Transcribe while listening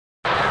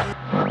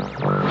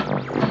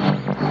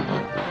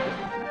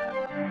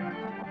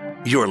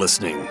You're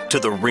listening to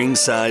the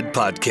Ringside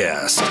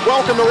Podcast.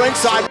 Welcome to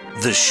Ringside.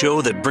 The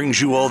show that brings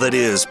you all that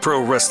is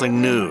pro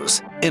wrestling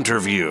news,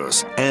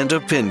 interviews, and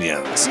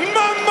opinions.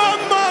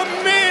 Mamma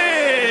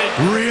mia!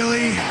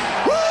 Really?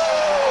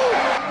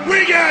 Woo!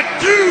 We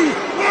got 2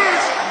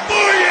 words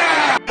for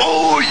ya!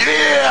 Oh,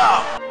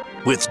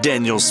 yeah! With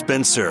Daniel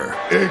Spencer.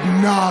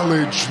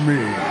 Acknowledge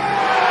me.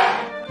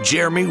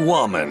 Jeremy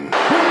Wallman. When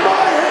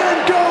my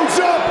hand goes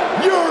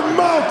up, your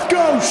mouth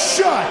goes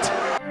shut.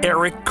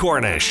 Eric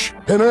Cornish.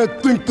 And I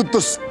think that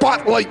the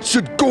spotlight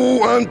should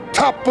go on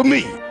top of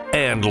me.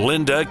 And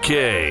Linda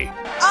Kay.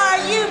 Are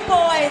you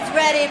boys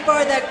ready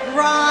for the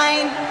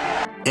grind?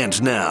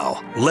 And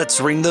now, let's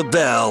ring the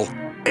bell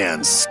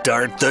and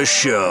start the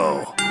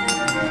show.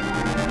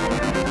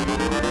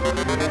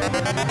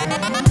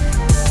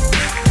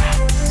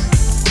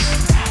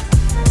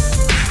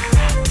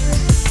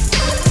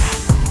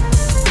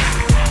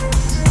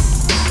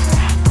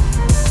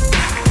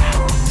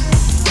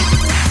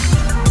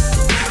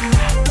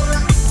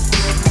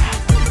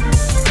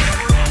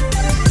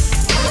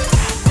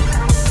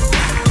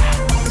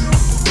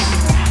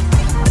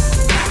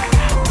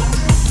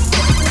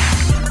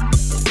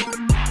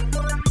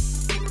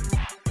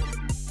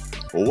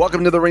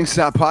 Welcome to the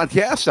Ringside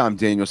Podcast. I'm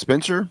Daniel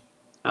Spencer.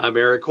 I'm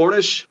Eric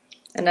Cornish.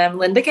 And I'm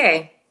Linda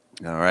Kay.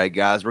 All right,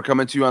 guys, we're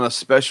coming to you on a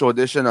special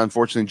edition.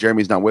 Unfortunately,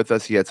 Jeremy's not with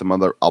us. He had some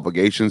other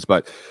obligations,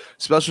 but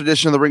special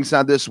edition of the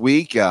Ringside this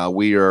week.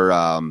 We are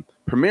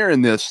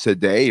premiering this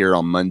today or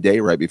on Monday,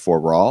 right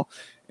before Raw.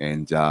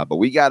 And but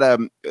we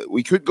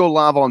could go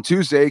live on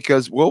Tuesday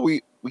because, well,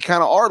 we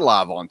kind of are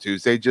live on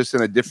Tuesday, just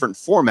in a different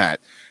format.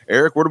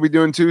 Eric, what are we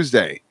doing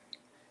Tuesday?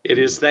 It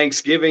is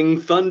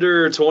Thanksgiving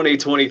Thunder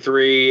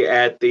 2023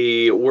 at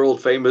the world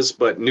famous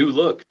but new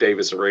look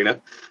Davis Arena.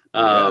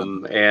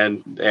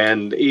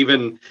 And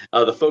even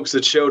the folks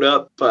that showed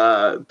up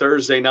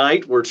Thursday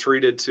night were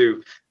treated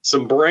to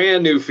some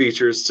brand new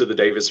features to the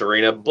Davis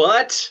Arena.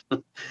 But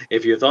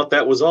if you thought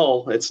that was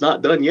all, it's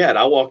not done yet.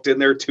 I walked in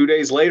there 2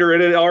 days later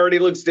and it already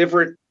looks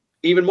different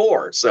even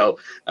more. So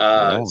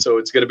so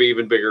it's going to be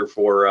even bigger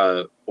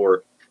for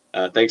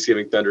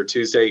Thanksgiving Thunder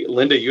Tuesday.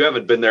 Linda, you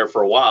haven't been there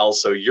for a while,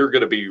 so you're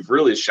going to be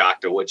really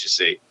shocked at what you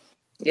see.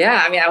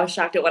 Yeah, I mean, I was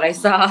shocked at what I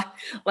saw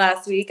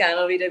last week on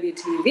OVW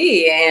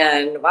TV,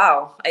 and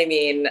wow, I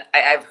mean,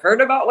 I've heard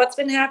about what's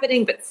been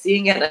happening, but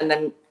seeing it and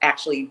then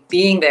actually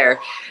being there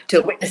to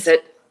witness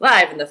it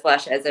live in the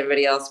flesh as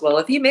everybody else will.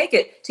 If you make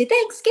it to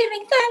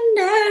Thanksgiving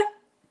Thunder.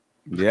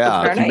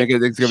 Yeah, if you make it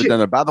Thanksgiving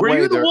Thunder. By the way, were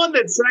you the one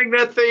that sang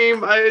that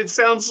theme? It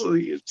sounds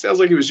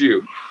like it was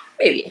you.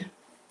 Maybe.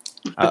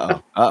 By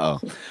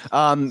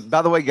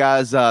the way,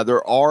 guys,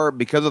 there are,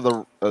 because of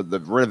the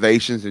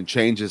renovations and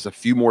changes, a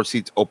few more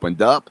seats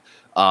opened up.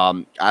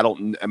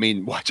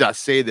 Watch I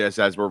say this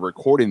as we're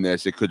recording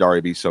this, it could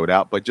already be sold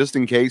out, but just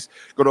in case,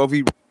 go to OV.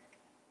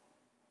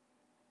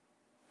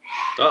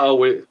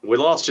 We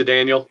lost you,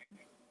 Daniel.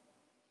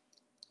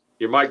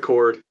 Your mic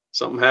cord,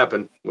 something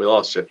happened. We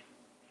lost you.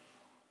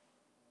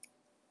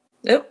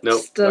 Nope.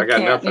 I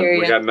got nothing.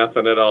 We got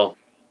nothing at all.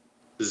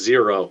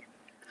 Zero.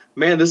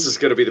 Man, this is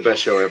going to be the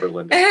best show ever,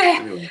 Linda.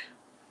 Anyway,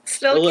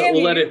 Still can't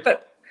hear you,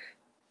 but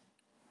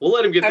we'll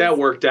let him get that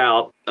worked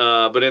out.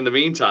 But in the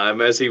meantime,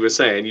 as he was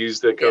saying,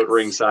 use the code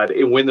Ringside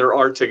when there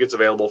are tickets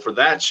available for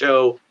that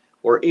show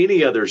or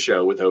any other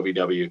show with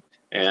OVW,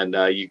 and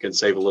you can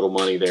save a little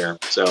money there.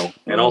 So,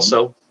 and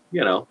also,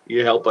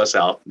 you help us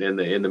out in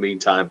the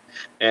meantime.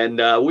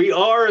 And we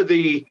are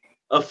the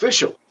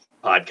official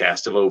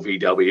podcast of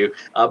OVW,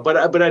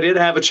 but I did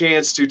have a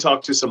chance to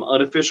talk to some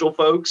unofficial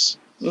folks.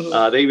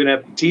 They even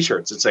have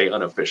T-shirts that say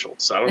unofficial,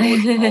 so I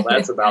don't know what all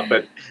that's about.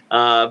 But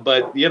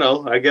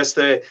I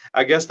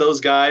guess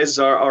those guys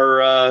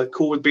are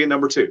cool with being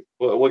number 2.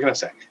 What can I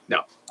say?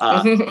 No,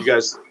 you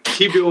guys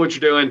keep doing what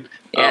you're doing.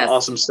 Yes.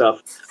 Awesome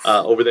stuff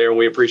over there, and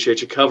we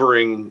appreciate you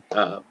covering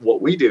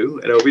what we do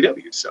at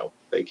OVW. So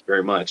thank you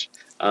very much.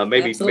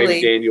 Maybe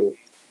Daniel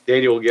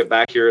will get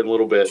back here in a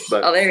little bit.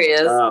 But there he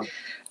is.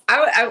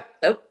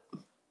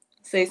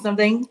 Say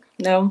something?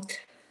 No.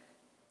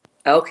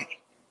 Okay.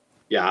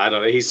 Yeah, I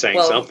don't know. He's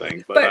saying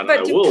something, but I don't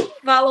know. We'll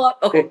follow up.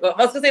 Okay, well,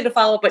 I was going to say to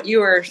follow up what you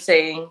were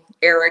saying,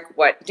 Eric,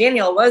 what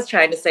Daniel was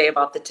trying to say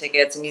about the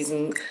tickets and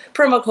using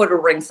promo code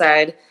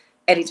Ringside.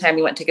 Anytime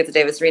you want tickets at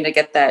Davis Arena,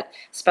 get that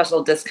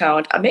special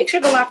discount. Make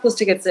sure to lock those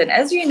tickets in.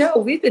 As you know,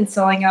 we've been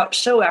selling out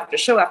show after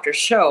show after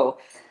show,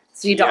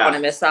 so you don't want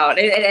to miss out.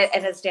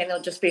 And as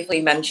Daniel just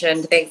briefly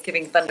mentioned,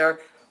 Thanksgiving Thunder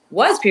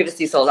was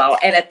previously sold out,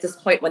 and at this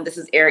point when this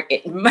is airing,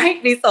 it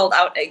might be sold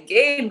out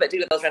again, but due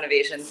to those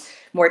renovations,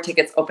 more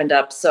tickets opened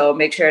up. So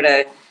make sure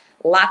to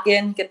lock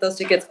in, get those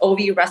tickets,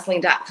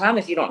 ovwrestling.com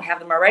if you don't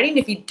have them already. And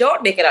if you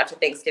don't make it out to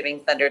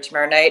Thanksgiving Thunder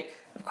tomorrow night,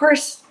 of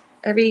course,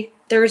 every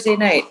Thursday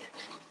night,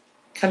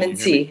 come and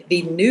see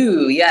the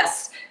new,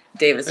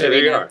 Davis Arena.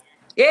 There you are.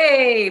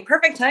 Yay,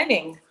 perfect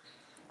timing.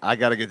 I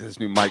got to get this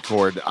new mic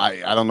cord.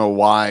 I don't know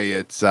why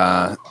it's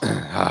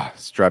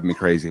driving me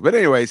crazy. But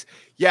anyways,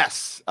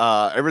 yes,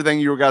 everything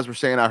you guys were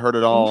saying, I heard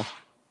it all.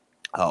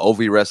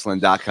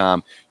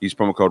 ovwrestling.com. Use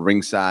promo code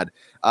ringside.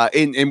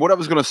 And what I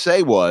was going to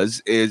say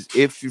is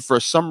if you, for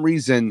some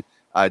reason,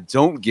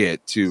 don't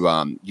get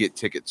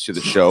tickets to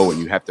the show and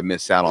you have to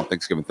miss out on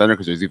Thanksgiving Thunder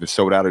because there's either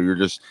sold out or you're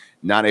just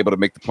not able to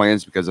make the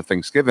plans because of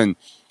Thanksgiving,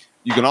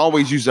 you can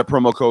always use that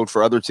promo code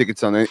for other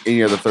tickets on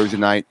any other Thursday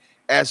night,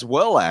 as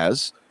well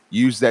as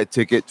use that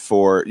code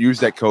for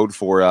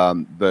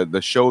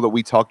the show that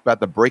we talked about,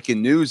 the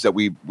breaking news that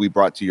we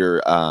brought to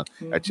your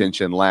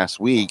attention last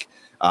week.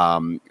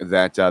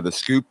 The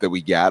scoop that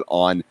we got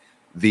on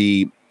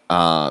the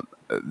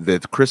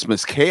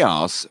Christmas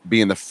Chaos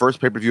being the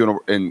first pay-per-view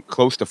in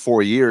close to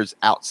 4 years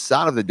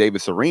outside of the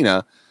Davis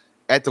Arena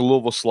at the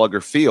Louisville Slugger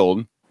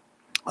Field.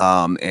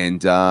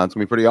 It's gonna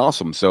be pretty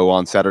awesome. So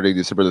on Saturday,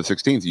 December the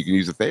 16th, you can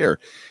use it there.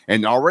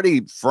 And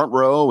already front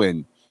row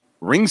and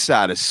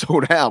ringside is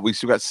sold out. We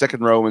still got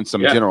second row and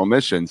some general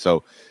admission.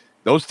 So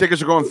those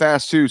tickets are going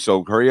fast too.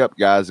 So hurry up,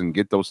 guys, and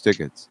get those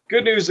tickets.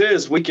 Good news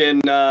is we can,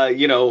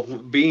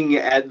 being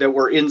at that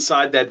we're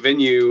inside that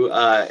venue,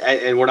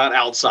 and we're not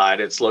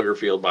outside at Slugger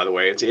Field, by the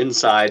way. It's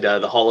inside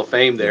the Hall of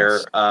Fame there.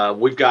 Yes.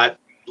 We've got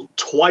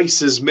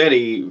twice as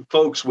many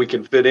folks we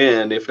can fit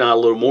in, if not a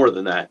little more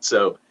than that.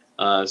 So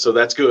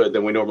that's good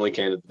than we normally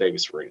can at the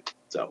Davis Arena.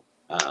 So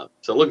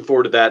looking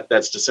forward to that.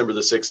 That's December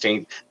the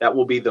 16th. That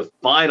will be the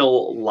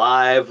final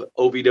live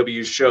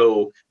OVW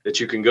show that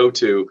you can go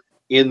to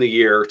in the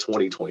year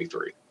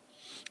 2023.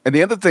 And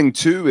the other thing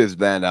too is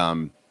that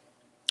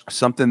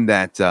something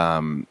that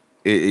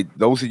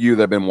those of you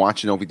that have been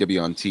watching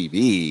OVW on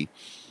TV,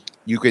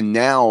 you can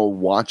now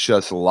watch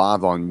us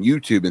live on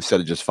YouTube instead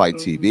of just Fight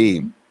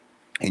TV.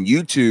 And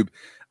YouTube,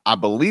 I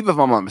believe, if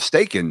I'm not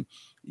mistaken,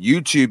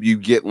 YouTube, you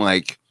get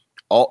like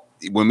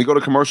when we go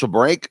to commercial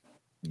break,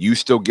 you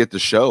still get the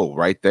show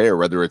right there,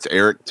 whether it's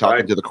Eric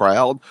talking to the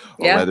crowd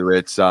or whether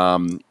it's a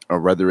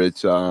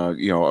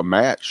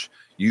match,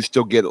 you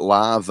still get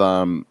live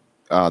the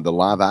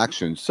live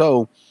action.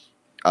 So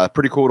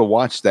pretty cool to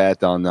watch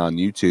that on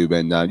YouTube,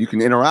 and you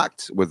can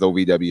interact with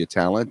OVW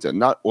talent, and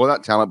not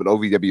talent, but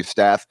OVW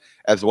staff,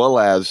 as well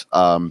as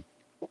all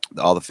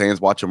the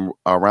fans watching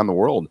around the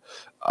world.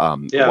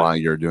 While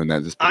you're doing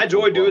that, I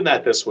enjoyed doing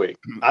that this week.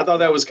 I thought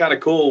that was kind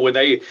of cool when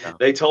they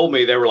told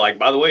me, they were like,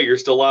 by the way, you're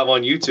still live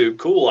on YouTube.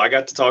 Cool. I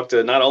got to talk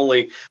to not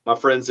only my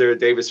friends there at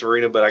Davis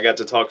Arena, but I got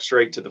to talk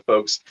straight to the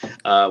folks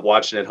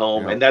watching at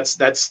home. And that's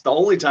the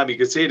only time you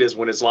can see it is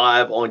when it's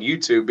live on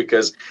YouTube,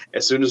 because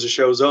as soon as the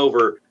show's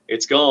over,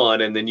 it's gone,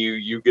 and then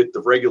you get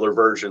the regular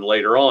version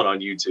later on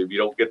YouTube. You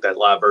don't get that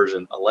live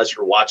version unless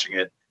you're watching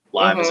it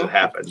live as it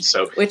happens.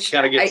 So you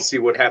kind of get to see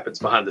what happens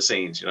behind the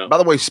scenes, By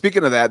the way,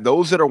 speaking of that,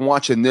 those that are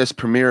watching this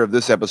premiere of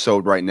this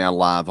episode right now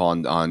live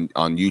on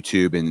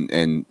YouTube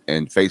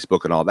and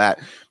Facebook and all that,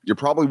 you're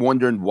probably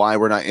wondering why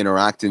we're not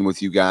interacting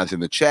with you guys in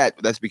the chat.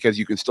 That's because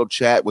you can still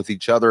chat with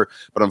each other,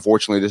 but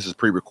unfortunately this is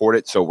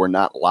pre-recorded, so we're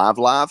not live.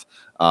 That's,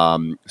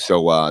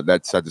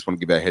 I just want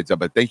to give that a heads up.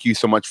 But thank you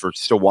so much for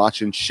still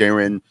watching,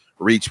 sharing,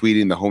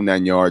 retweeting, the whole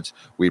 9 yards.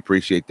 We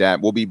appreciate that.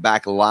 We'll be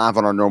back live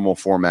on our normal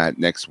format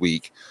next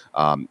week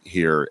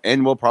here,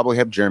 and we'll probably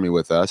have Jeremy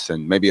with us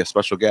and maybe a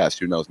special guest.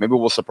 Who knows? Maybe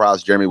we'll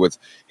surprise Jeremy with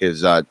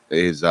his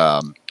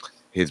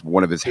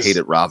one of his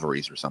hated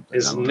rivalries or something.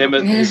 His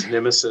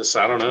nemesis.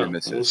 I don't know.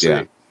 Nemesis. We'll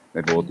see.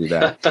 Maybe we'll do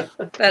that.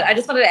 But I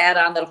just wanted to add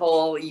on that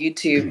whole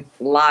YouTube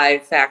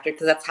live factor,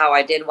 because that's how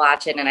I did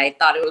watch it, and I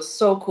thought it was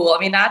so cool. I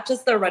mean, not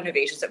just the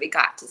renovations that we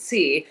got to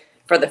see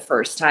for the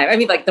first time. I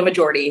mean, like the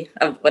majority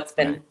of what's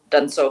been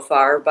done so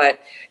far, but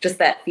just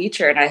that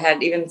feature. And I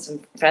had even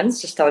some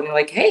friends just telling me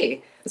like,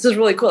 hey, this is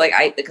really cool.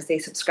 Because they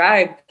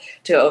subscribed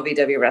to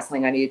OVW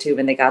Wrestling on YouTube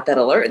and they got that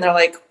alert and they're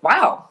like,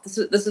 wow, this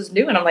is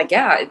new. And I'm like,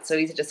 yeah, it's so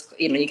easy. Just,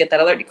 you get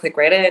that alert, you click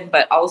right in,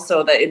 but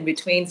also the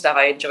in-between stuff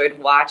I enjoyed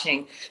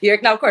watching.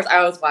 Now, of course, I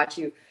always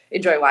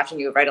enjoy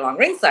watching you right along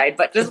ringside,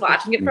 but just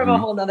watching it from a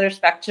whole nother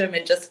spectrum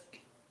and just,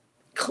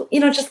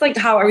 just like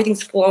how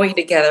everything's flowing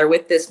together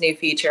with this new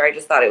feature. I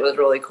just thought it was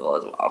really cool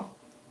as well.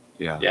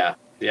 Yeah.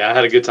 I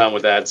had a good time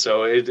with that.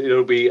 So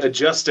it'll be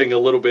adjusting a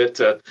little bit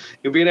to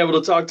being able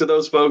to talk to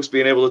those folks,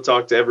 being able to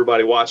talk to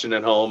everybody watching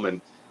at home.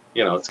 And,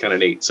 it's kind of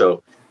neat.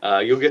 So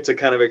you'll get to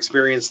kind of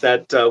experience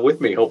that with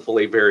me,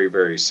 hopefully very,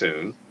 very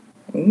soon.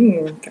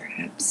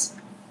 Perhaps.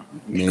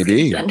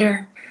 Maybe.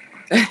 Thunder.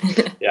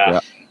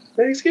 Yeah.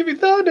 Thanksgiving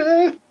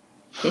Thunder.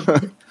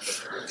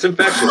 It's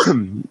infectious.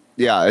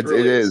 Yeah, it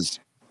is.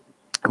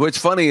 What's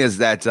funny is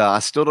that I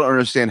still don't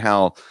understand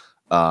how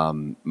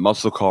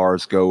muscle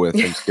cars go with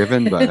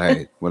Thanksgiving, but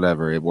hey,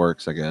 whatever, it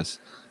works, I guess.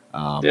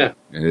 It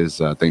is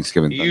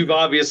Thanksgiving. You've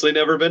obviously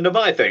never been to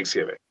my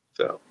Thanksgiving,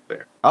 so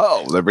there.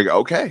 Oh, there we go.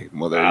 Okay,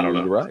 well, I don't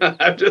know. You're right.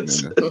 I'm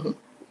just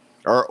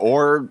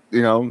or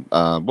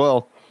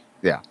well,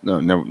 yeah,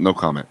 no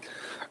comment.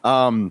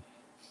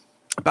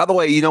 By the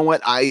way, you know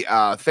what?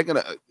 I thinking,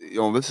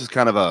 this is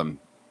kind of a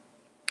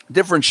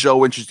different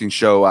show, interesting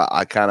show.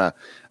 I kind of.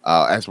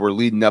 As we're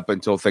leading up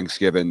until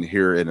Thanksgiving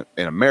here in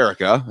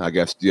America, I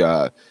guess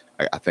I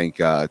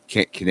think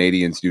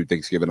Canadians do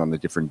Thanksgiving on a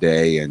different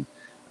day, and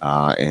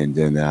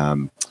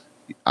then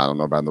I don't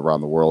know about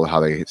around the world how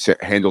they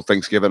handle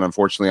Thanksgiving.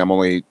 Unfortunately, I'm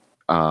only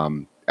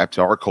up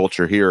to our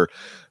culture here.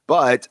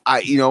 But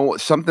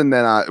something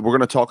that we're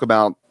going to talk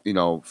about,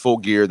 Full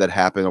Gear that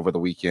happened over the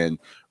weekend.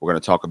 We're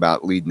going to talk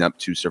about leading up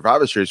to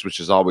Survivor Series, which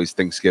is always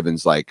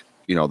Thanksgiving's like,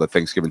 the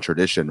Thanksgiving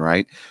tradition,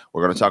 right?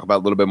 We're going to talk about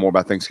a little bit more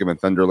about Thanksgiving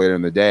Thunder later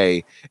in the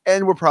day.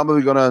 And we're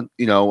probably going to,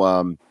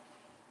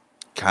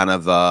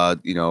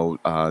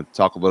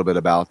 talk a little bit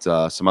about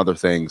some other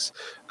things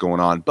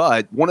going on.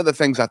 But one of the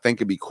things I think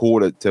would be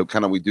cool to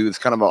kind of, we do this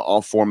kind of an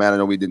off format. I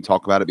know we didn't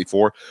talk about it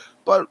before,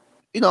 but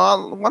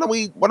why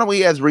don't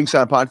we as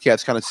Ringside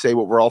Podcast kind of say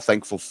what we're all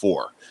thankful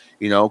for,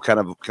 kind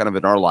of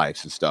in our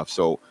lives and stuff.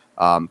 So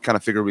kind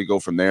of figure we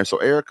go from there. So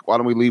Eric, why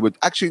don't we lead with,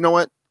 actually, you know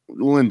what,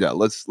 Linda,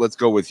 let's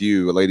go with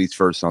you, ladies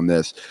first on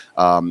this.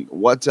 Kind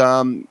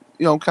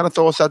of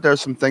throw us out there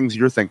some things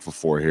you're thankful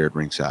for here at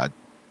Ringside.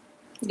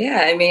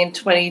 Yeah, I mean,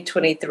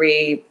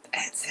 2023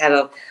 has had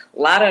a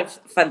lot of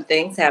fun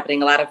things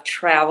happening, a lot of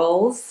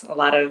travels, a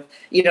lot of,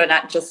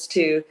 not just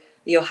to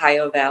the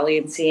Ohio Valley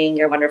and seeing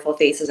your wonderful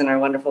faces and our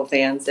wonderful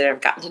fans that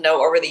I've gotten to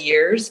know over the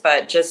years,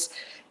 but just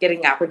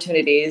getting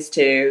opportunities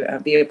to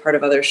be a part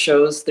of other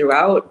shows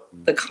throughout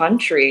the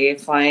country,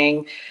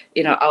 flying,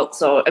 out.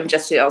 So I'm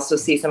just to also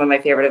see some of my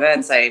favorite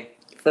events. I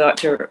flew out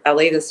to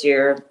LA this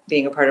year,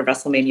 being a part of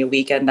WrestleMania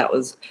weekend. That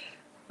was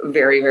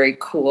very, very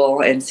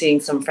cool. And seeing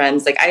some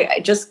friends, like I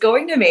just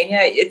going to Mania,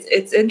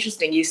 it's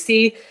interesting. You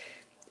see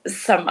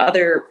some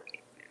other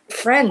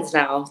friends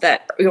now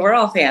that we're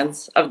all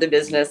fans of the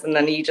business, and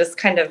then you just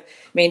kind of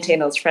maintain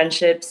those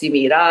friendships. You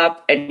meet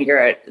up and you're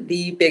at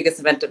the biggest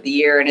event of the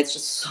year, and it's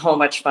just so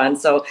much fun.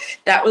 So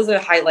that was a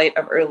highlight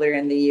of earlier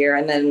in the year.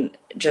 And then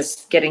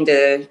just getting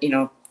to,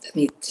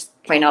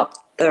 just point out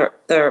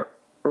the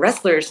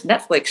Wrestlers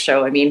Netflix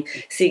show. I mean,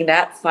 seeing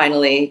that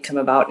finally come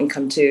about and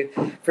come to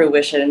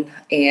fruition,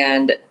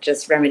 and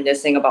just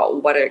reminiscing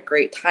about what a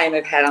great time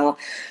I've had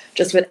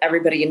just with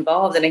everybody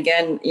involved. And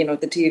again,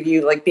 the two of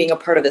you, like, being a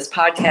part of this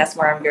podcast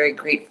more, I'm very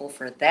grateful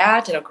for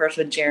that. And of course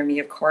with Jeremy,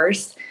 of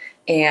course.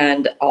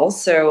 And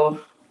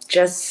also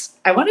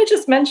I want to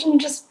just mention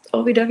just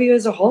OVW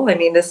as a whole. I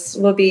mean, this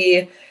will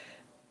be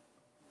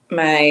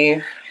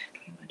my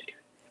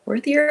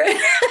fourth year.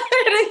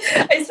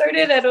 I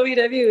started at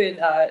OVW in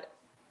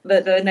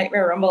the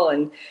Nightmare Rumble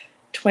in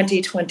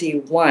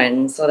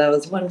 2021. So that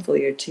was 1 full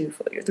year, 2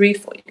 full year, 3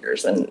 full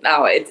years. And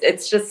now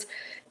it's just,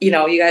 you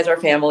guys are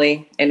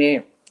family.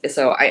 And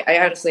so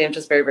I honestly am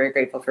just very, very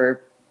grateful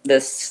for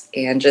this,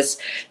 and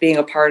just being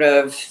a part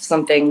of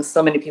something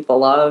so many people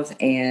love,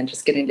 and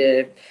just getting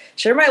to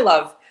share my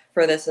love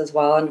for this as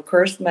well. And of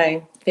course,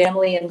 my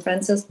family and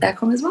friends back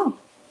home as well.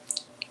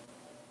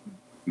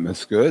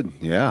 That's good.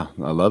 Yeah,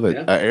 I love it.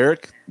 Yeah.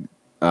 Eric?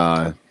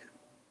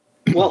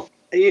 Well,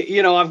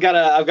 I've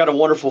got a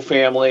wonderful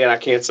family, and I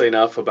can't say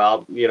enough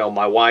about,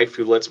 my wife,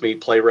 who lets me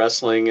play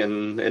wrestling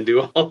and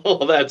do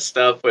all that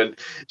stuff. And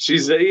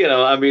she's,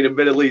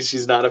 admittedly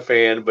she's not a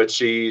fan, but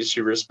she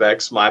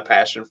respects my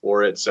passion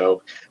for it.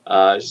 So,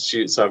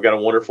 so I've got a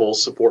wonderful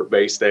support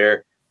base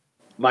there.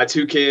 My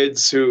 2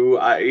 kids, who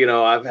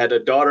I've had a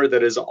daughter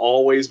that has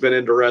always been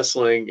into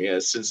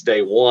wrestling since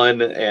day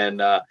one. And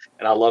I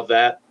love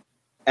that.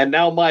 And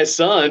now my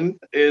son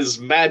is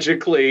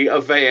magically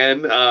a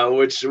fan,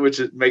 which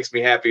makes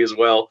me happy as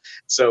well.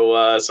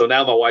 So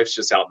now my wife's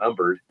just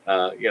outnumbered,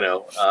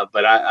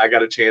 but I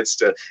got a chance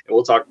to, and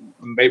we'll talk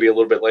maybe a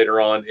little bit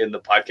later on in the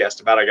podcast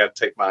about, I got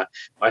to take my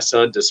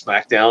son to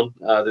SmackDown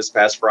this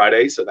past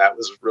Friday. So that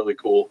was really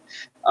cool.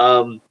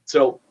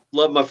 So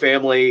love my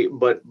family,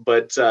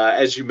 but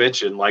as you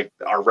mentioned, like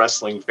our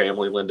wrestling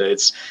family, Linda,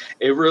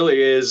 it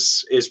really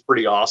is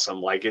pretty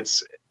awesome. Like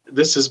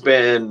this has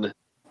been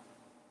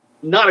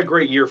not a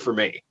great year for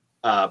me,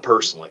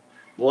 personally.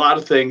 A lot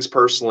of things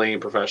personally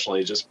and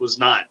professionally just was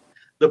not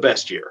the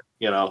best year,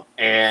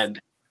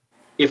 and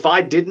if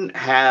I didn't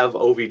have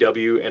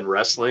OVW and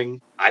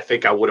wrestling, I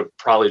think I would have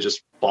probably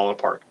just fallen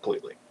apart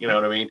completely. You know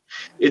what I mean?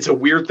 It's a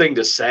weird thing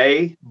to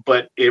say,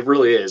 but it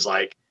really is.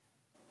 Like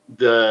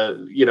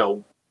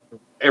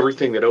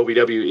everything that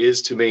OVW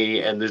is to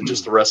me, and then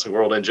just the wrestling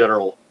world in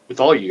general with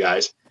all you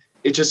guys,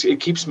 it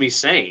keeps me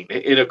sane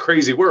in a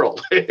crazy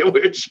world,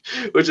 which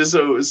is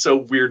so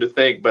weird to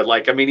think. But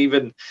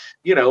even,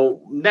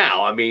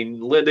 now,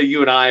 Linda, you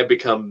and I have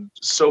become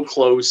so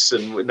close,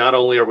 and not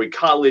only are we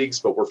colleagues,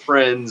 but we're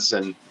friends.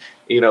 And,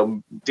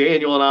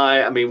 Daniel and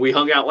I we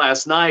hung out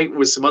last night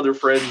with some other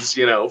friends,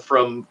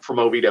 from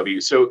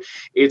OVW. So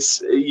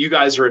you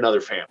guys are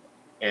another family.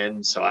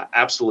 And so I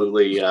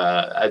absolutely,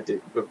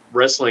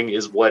 wrestling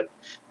is what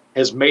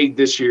has made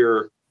this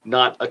year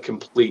not a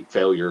complete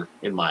failure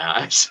in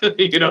my eyes.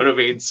 You know what I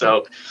mean?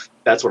 So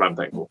that's what I'm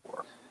thankful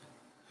for.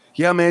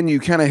 Yeah, man,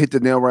 you kind of hit the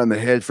nail right on the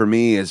head for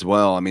me as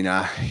well.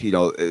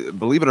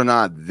 Believe it or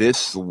not,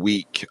 this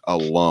week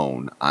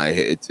alone,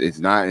 it's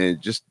not,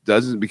 it just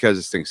doesn't, because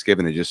it's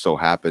Thanksgiving. It just so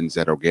happens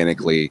that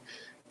organically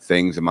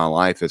things in my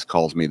life has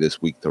caused me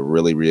this week to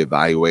really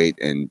reevaluate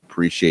and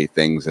appreciate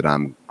things that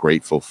I'm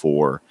grateful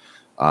for.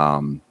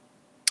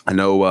 I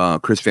know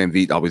Chris Van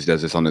Vliet always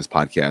does this on this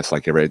podcast.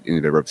 Like every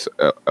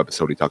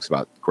episode, he talks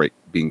about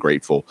being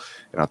grateful,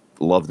 and I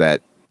love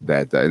that.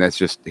 And that's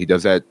just he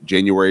does that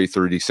January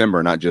through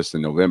December, not just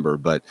in November.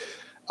 But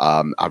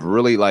I've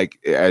really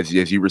as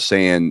you were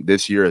saying,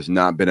 this year has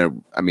not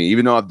been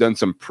even though I've done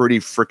some pretty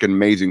freaking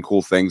amazing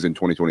cool things in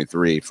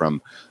 2023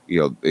 from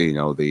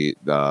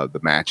the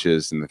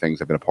matches and the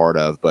things I've been a part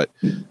of, but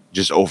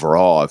just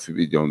overall, if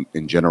you don't,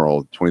 in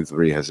general,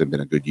 23 hasn't been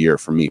a good year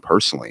for me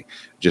personally.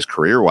 Just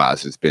career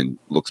wise,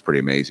 looks pretty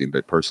amazing,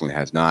 but personally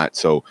has not.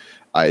 So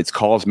it's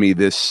caused me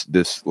this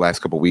last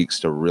couple of weeks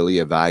to really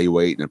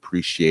evaluate and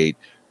appreciate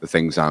the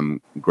things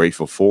I'm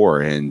grateful for,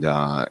 and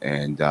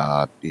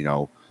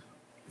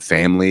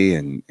family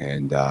and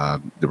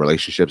the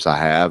relationships I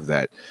have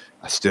that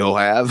I still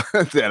have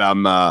that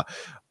I'm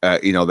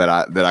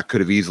that I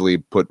could have easily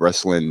put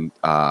wrestling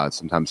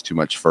sometimes too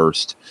much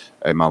first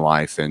in my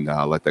life and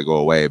let that go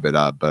away,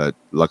 but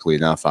luckily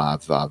enough I'm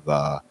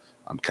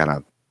kind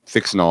of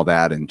fixing all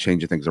that and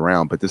changing things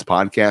around. But this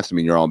podcast,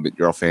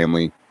 you're all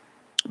family.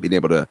 Being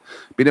able to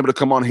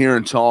come on here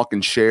and talk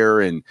and share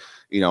and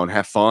and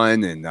have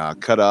fun and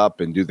cut up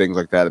and do things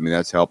like that.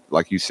 That's helped.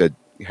 Like you said,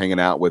 hanging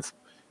out with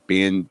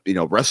being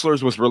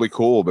wrestlers was really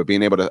cool, but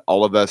being able to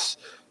all of us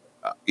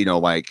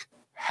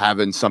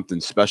having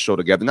something special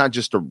together, not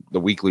just the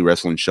weekly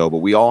wrestling show, but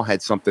we all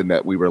had something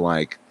that we were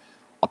like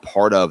a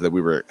part of that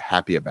we were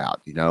happy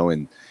about,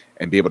 and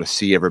be able to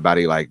see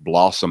everybody like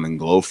blossom and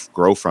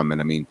grow from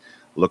it.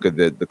 Look at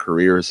the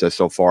careers that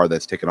so far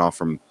that's taken off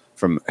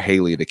from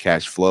Haley to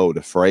Cash Flow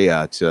to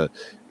Freya to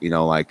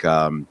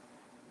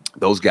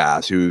those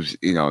guys who's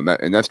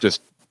and that's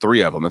just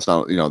 3 of them. It's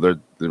not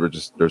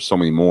there's so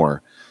many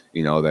more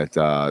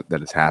that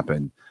has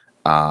happened,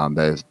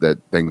 that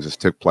things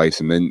just took place.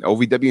 And then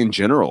OVW in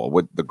general,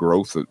 with the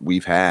growth that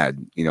we've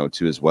had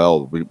too as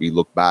well. We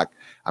look back,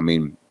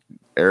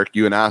 Eric,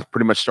 you and I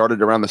pretty much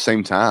started around the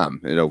same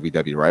time at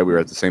OVW, right? We were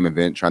at the same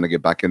event trying to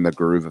get back in the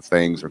groove of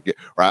things, or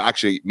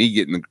actually me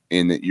getting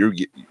in,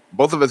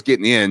 both of us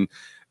getting in,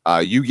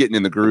 you getting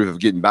in the groove of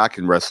getting back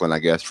in wrestling, I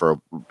guess, for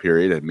a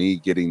period, and me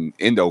getting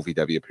into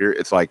OVW period.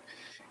 It's like,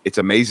 it's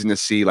amazing to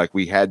see, like,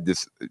 we had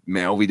this,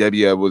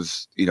 OVW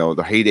was,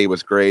 the heyday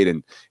was great,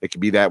 and it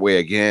could be that way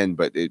again,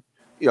 but there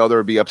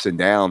would be ups and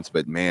downs,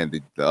 but man,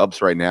 the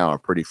ups right now are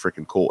pretty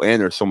freaking cool.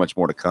 And there's so much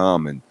more to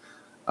come. And,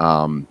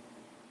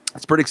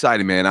 it's pretty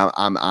exciting, man.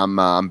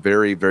 I'm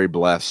very, very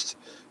blessed,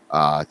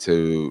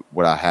 to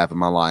what I have in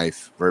my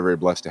life. Very, very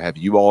blessed to have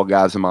you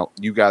guys in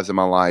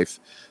my life.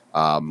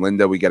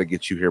 Linda, we got to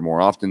get you here more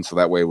often. So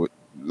that way,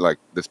 like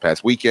this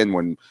past weekend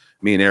when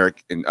me and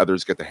Eric and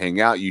others get to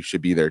hang out, you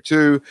should be there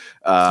too.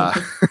 But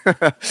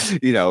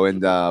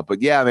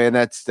yeah, man,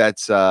 that's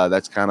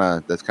kind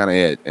of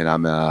it. And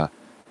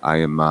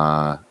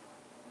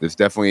it's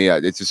definitely,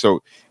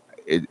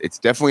 it's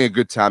definitely a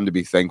good time to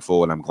be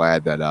thankful. And I'm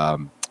glad that,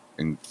 I'm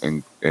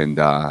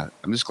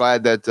just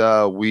glad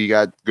that, we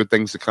got good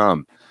things to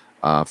come,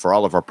 for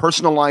all of our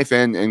personal life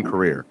and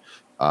career,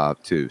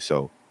 too.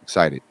 So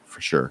excited for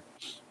sure.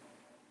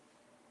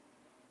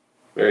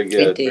 Very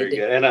good. Very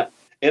good.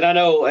 And I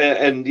know,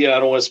 and I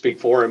don't want to speak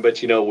for him,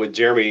 but with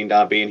Jeremy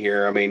not being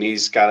here,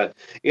 he's kind of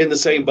in the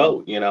same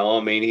boat. He's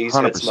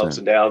 100%. Had some ups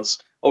and downs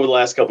over the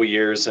last couple of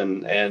years,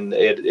 and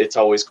it's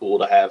always cool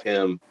to have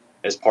him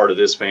as part of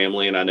this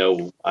family. And I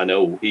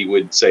know he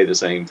would say the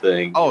same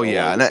thing. Oh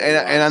yeah, and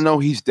I know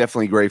he's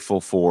definitely grateful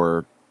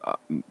for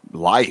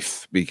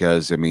life,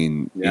 because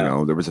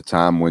there was a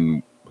time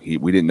when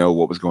we didn't know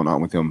what was going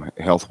on with him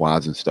health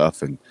wise and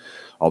stuff, and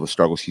all the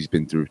struggles he's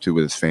been through too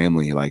with his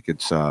family. Like,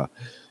 it's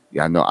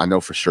I know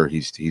for sure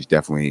he's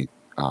definitely,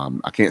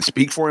 I can't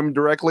speak for him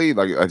directly,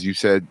 like as you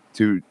said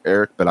to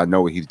Eric, but I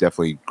know he's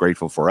definitely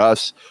grateful for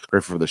us,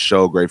 grateful for the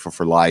show, grateful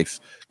for life,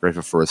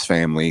 grateful for his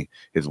family,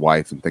 his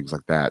wife, and things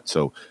like that.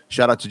 So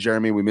shout out to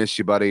Jeremy. We miss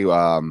you, buddy.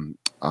 I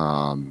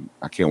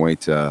can't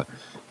wait to,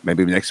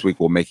 maybe next week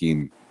we'll make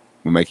him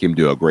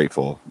do a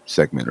grateful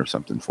segment or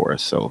something for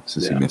us. So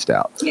since he missed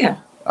out. Yeah.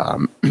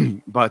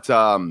 But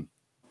all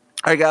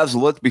right, guys,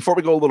 before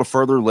we go a little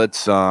further,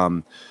 let's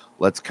kind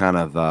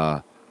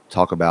of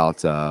talk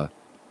about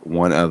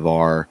one of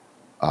our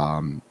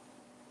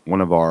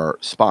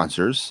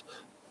sponsors,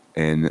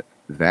 and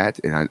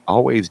I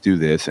always do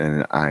this,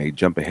 and I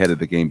jump ahead of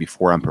the game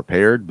before I'm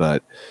prepared,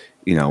 but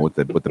with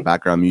the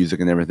background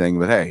music and everything.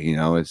 But hey,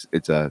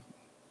 it's I'm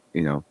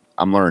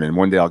learning.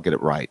 One day I'll get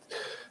it right.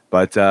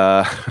 But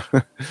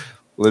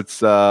let's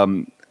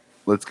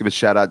give a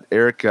shout out,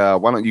 Eric. Why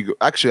don't you go?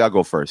 Actually, I'll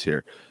go first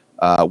here.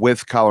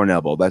 With Collar and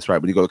Elbow. That's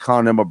right. When you go to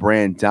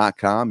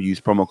collarandelbowbrand.com,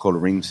 use promo code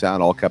Ringside,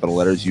 all capital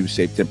letters, you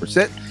save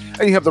 10%.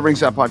 And you have the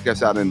Ringside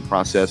podcast out in the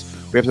process.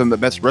 We have some of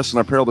the best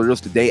wrestling apparel there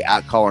is today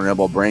at Collar and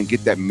Elbow Brand.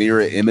 Get that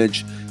mirror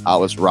image. I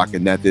was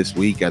rocking that this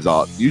week, as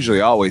I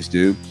usually always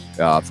do,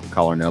 from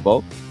Collar and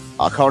Elbow.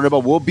 Collar and Elbow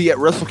will be at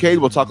WrestleCade.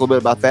 We'll talk a little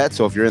bit about that.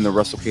 So if you're in the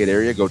WrestleCade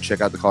area, go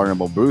check out the Collar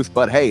and Elbow booth.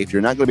 But hey, if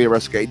you're not going to be at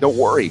WrestleCade, don't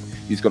worry.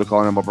 You just go to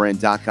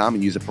collarandelbowbrand.com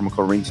and use the promo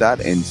code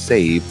Ringside and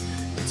save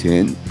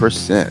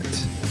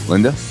 10%.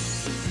 Linda?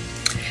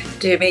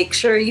 To make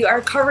sure you are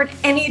covered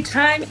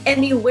anytime,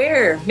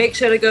 anywhere, make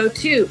sure to go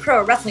to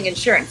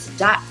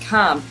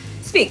ProWrestlingInsurance.com.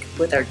 Speak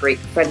with our great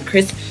friend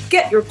Chris.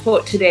 Get your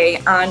quote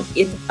today on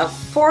an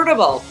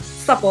affordable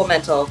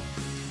supplemental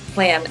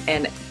plan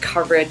and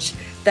coverage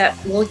that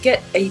will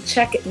get a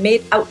check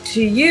made out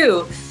to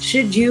you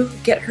should you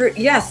get hurt.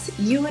 Yes,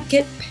 you would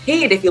get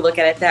paid if you look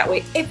at it that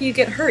way. If you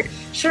get hurt,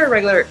 sure,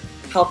 regular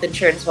health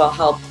insurance will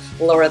help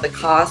lower the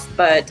cost,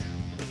 but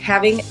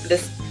having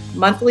this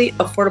monthly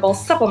affordable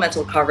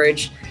supplemental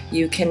coverage,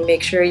 you can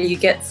make sure you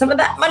get some of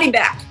that money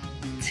back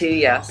to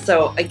you.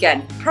 So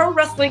again,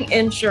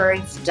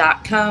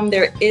 ProWrestlingInsurance.com.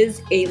 There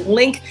is a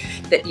link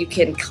that you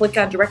can click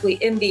on directly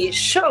in the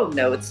show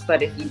notes,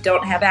 but if you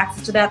don't have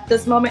access to that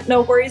this moment,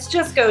 no worries.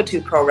 Just go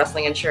to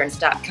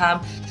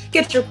ProWrestlingInsurance.com.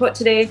 Get your quote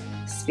today.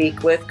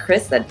 Speak with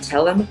Chris and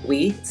tell him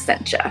we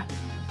sent you.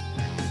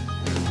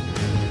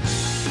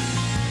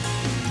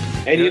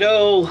 And you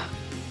know,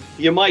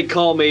 you might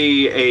call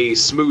me a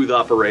smooth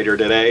operator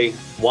today.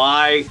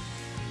 Why?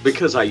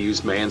 Because I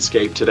used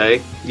Manscaped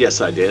today. Yes,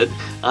 I did.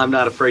 I'm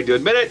not afraid to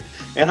admit it.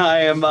 And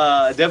I am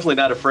definitely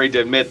not afraid to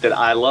admit that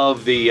I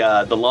love the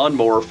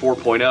Lawnmower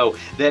 4.0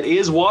 that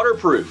is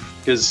waterproof,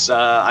 because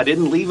I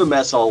didn't leave a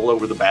mess all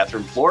over the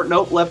bathroom floor.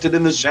 Nope, left it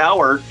in the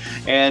shower,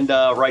 and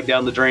right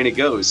down the drain it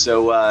goes.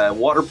 So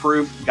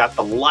waterproof, got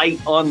the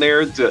light on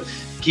there to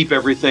keep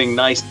everything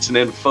nice and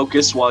in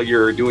focus while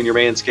you're doing your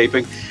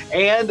manscaping.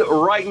 And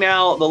right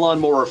now, the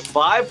Lawnmower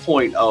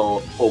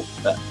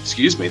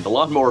 5.0, the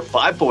Lawnmower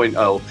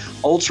 5.0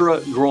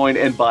 Ultra Groin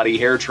and Body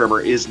Hair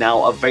Trimmer is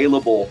now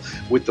available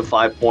with the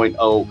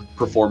 5.0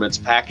 Performance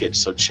Package.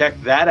 So check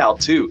that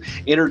out too.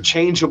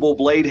 Interchangeable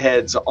blade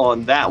heads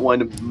on that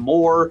one.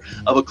 More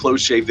of a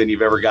close shave than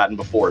you've ever gotten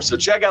before. So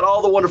check out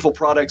all the wonderful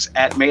products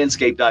at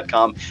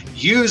manscaped.com.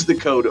 Use the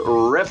code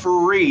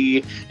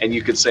REFEREE and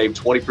you can save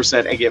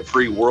 20% and get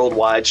free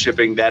worldwide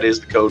shipping. That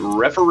is the code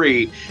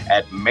REFEREE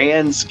at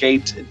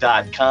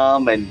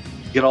manscaped.com and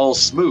get all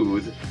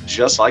smooth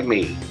just like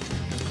me.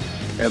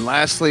 And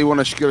lastly, I want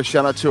to give a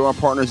shout out to our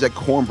partners at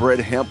Cornbread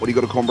Hemp. When you go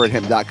to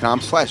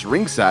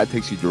cornbreadhemp.com/ringside,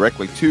 takes you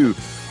directly to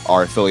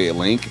our affiliate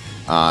link.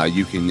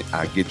 You can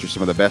get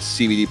some of the best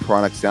CBD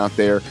products out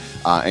there,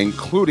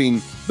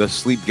 including the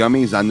sleep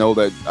gummies. I know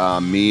that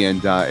me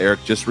and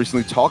Eric just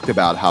recently talked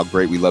about how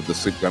great we love the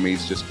sleep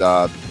gummies.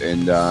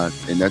 And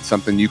that's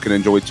something you can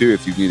enjoy too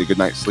if you need a good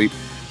night's sleep.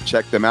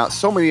 Check them out.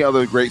 So many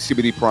other great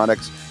CBD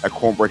products at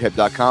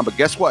cornbreadhemp.com. But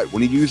guess what?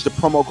 When you use the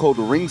promo code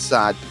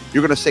RINGSIDE,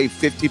 you're going to save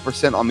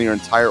 50% on your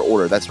entire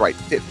order. That's right,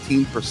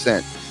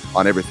 15%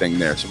 on everything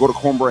there. So go to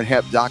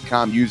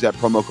cornbreadhemp.com, use that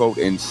promo code,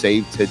 and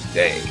save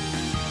today.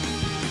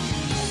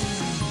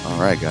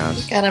 All right,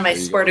 guys. Got on my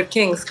Sport of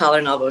Kings collar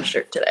and elbow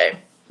shirt today.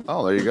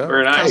 Oh, there you go.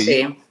 Very nice.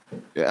 Hey,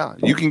 yeah,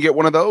 you can get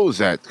one of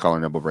those at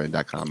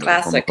collarandelbowbrand.com.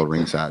 Classic. Promo code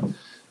RINGSIDE.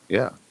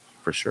 Yeah,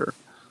 for sure.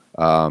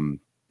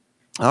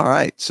 All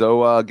right.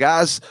 So,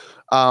 guys,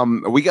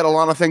 we got a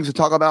lot of things to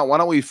talk about. Why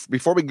don't we,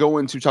 before we go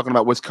into talking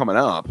about what's coming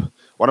up,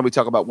 why don't we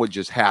talk about what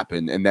just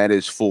happened, and that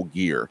is Full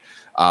Gear.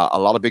 A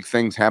lot of big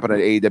things happen at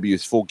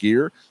AEW's Full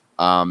Gear.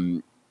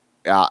 The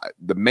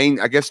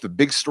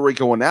big story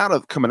coming out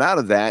of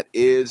that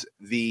is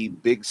the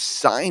big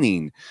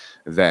signing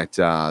that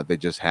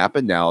just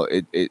happened. Now,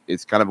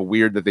 it's kind of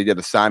weird that they did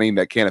a signing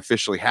that can't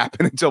officially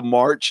happen until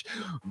March,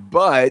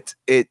 but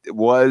it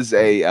was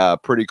a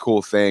pretty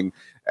cool thing.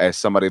 As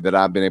somebody that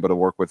I've been able to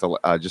work with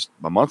just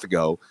a month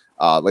ago,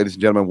 ladies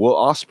and gentlemen, Will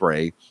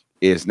Ospreay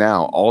is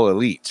now All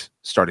Elite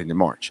starting in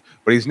March.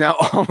 But he's now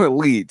All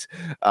Elite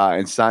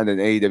and signed an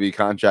AEW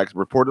contract,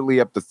 reportedly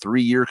up to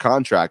 3-year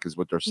contract is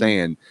what they're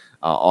saying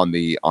on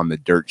the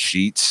dirt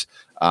sheets.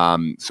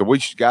 So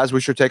what's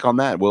your take on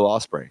that, Will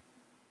Ospreay?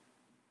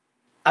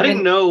 I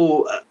didn't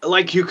know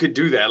you could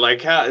do that.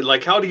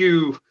 How do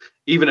you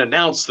even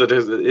announce that?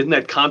 Isn't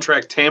that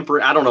contract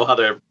tampering? I don't know how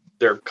their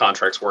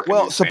contracts work.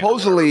 Well,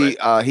 supposedly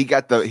he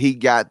got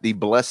the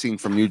blessing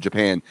from New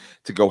Japan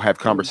to go have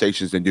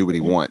conversations and do what he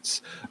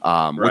wants,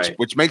 right.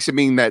 which makes it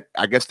mean that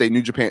I guess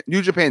New Japan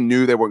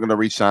knew they weren't going to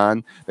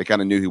re-sign. They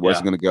kind of knew he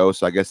wasn't going to go,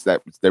 so I guess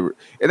that they were,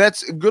 and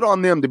that's good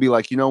on them to be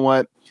like, you know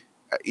what,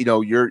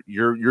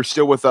 you're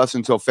still with us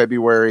until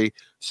February,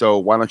 so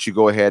why don't you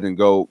go ahead and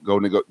go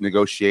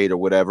negotiate or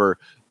whatever.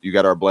 You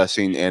got our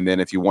blessing, and then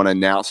if you want to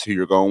announce who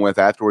you're going with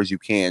afterwards, you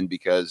can,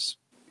 because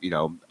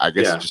I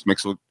guess it just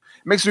makes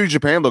New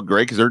Japan look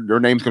great because their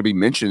name's going to be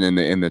mentioned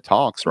in the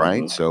talks,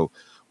 right? Mm-hmm. So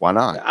why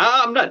not?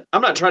 I'm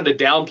not trying to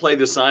downplay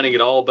the signing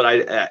at all, but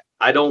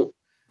I don't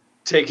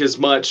take as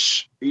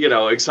much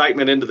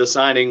excitement into the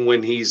signing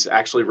when he's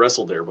actually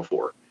wrestled there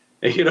before.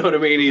 You know what I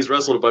mean? He's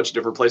wrestled a bunch of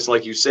different places,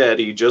 like you said.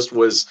 He just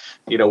was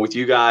with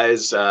you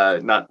guys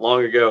not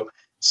long ago.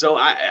 So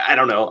I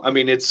don't know. I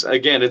mean, it's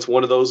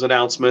one of those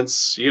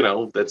announcements,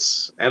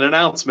 that's an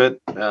announcement.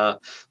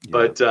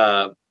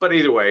 But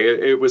either way,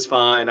 it was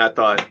fine.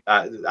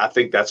 I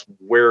think that's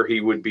where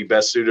he would be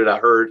best suited. I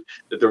heard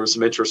that there was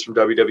some interest from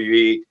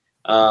WWE.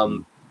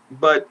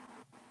 But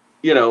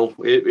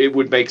it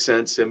would make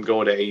sense him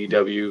going to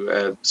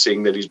AEW,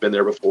 seeing that he's been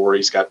there before.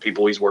 He's got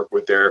people he's worked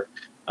with there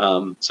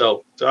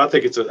So I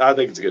think it's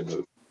a good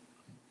move.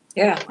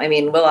 Yeah, I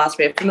mean, Will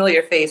Ospreay, a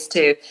familiar face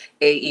to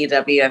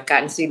AEW. I've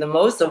gotten to see the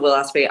most of Will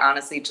Ospreay,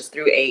 honestly, just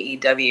through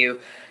AEW,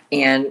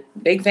 and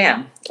big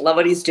fan. Love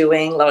what he's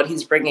doing, love what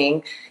he's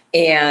bringing,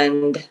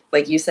 and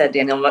like you said,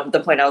 Daniel, the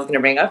point I was going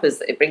to bring up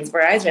is it brings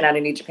Verizon out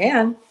of New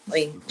Japan,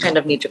 like kind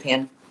of New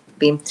Japan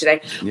theme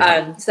today.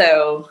 Yeah.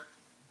 So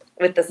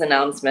with this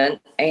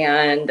announcement,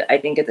 and I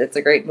think it's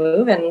a great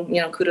move, and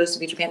kudos to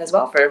New Japan as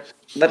well for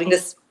letting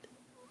this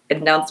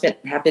announcement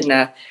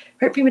happen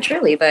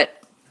prematurely, but.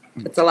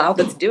 It's allowed.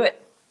 Let's do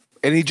it.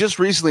 And he just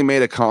recently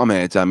made a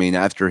comment. I mean,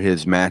 after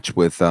his match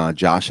with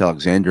Josh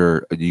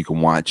Alexander, you can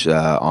watch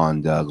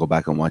go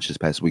back and watch this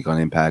past week on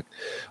Impact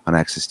on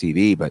Access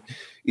TV. But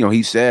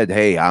he said,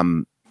 "Hey, I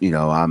love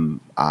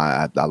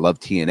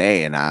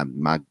TNA, and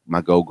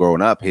my goal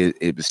growing up, it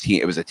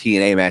was a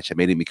TNA match that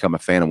made him become a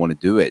fan and want to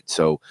do it.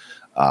 So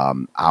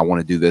I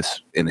want to do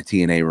this in a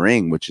TNA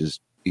ring, which is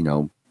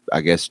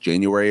I guess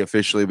January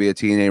officially be a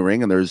TNA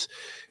ring, and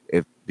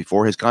if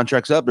before his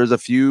contract's up, there's a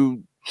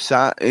few."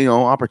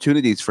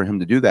 Opportunities for him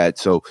to do that.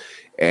 So,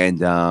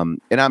 and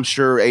I'm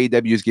sure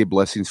AEW's gave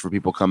blessings for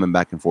people coming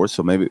back and forth.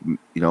 So maybe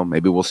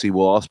we'll see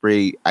Will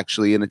Ospreay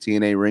actually in a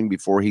TNA ring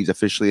before he's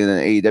officially in an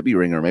AEW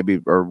ring,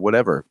 or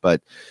whatever.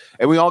 But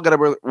we all got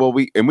to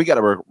we got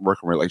to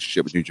work a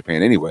relationship with New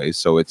Japan anyway.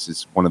 So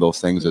it's one of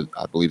those things that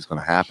I believe is going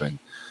to happen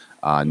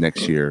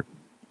next year.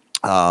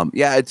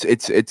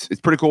 It's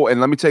pretty cool. And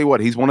let me tell you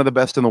what, he's one of the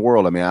best in the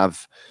world. I mean,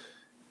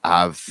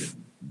 I've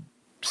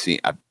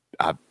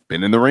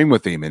been in the ring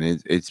with him,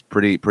 and it's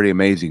pretty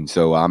amazing.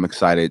 So I'm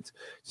excited to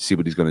see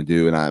what he's going to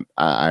do. And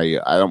I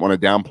don't want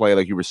to downplay,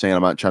 like you were saying.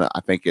 I'm not trying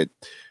to.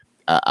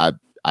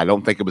 I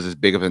don't think it was as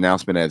big of an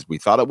announcement as we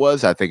thought it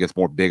was. I think it's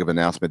more big of an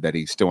announcement that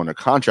he's still under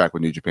contract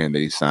with New Japan that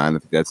he signed. I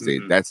think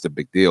that's the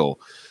big deal.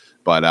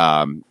 But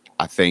I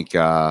think it's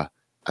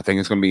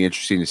going to be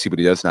interesting to see what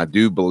he does. And I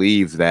do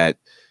believe that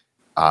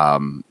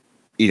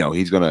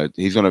he's gonna.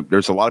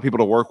 There's a lot of people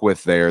to work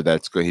with there.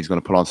 He's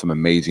gonna put on some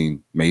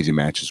amazing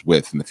matches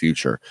with in the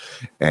future,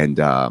 and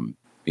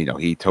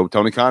he told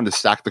Tony Khan to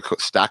stack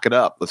it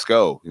up. Let's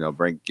go.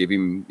 Give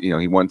him.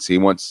 He wants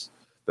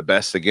the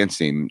best against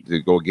him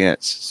to go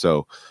against.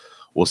 So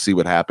we'll see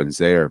what happens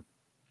there.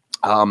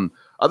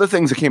 Other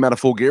things that came out of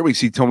Full Gear, we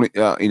see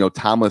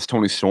timeless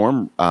Tony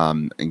Storm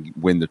and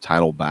win the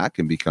title back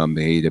and become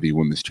the AEW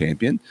Women's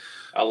Champion.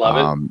 I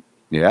love it.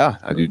 Yeah,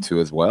 I do too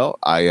as well.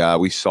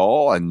 We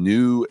saw a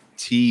new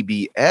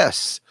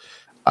TBS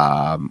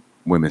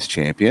women's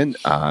champion,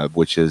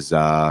 which is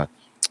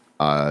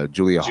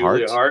Julia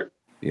Hart.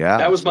 Yeah,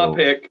 that was my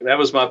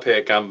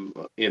pick. I'm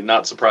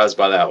not surprised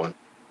by that one.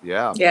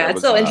 Yeah,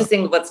 it's so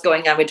interesting what's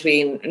going on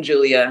between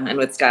Julia and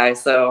with Sky.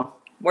 So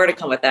more to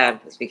come with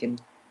that as we can.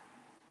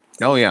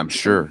 Oh yeah, I'm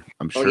sure,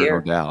 no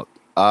doubt.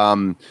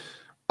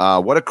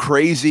 What a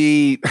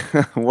crazy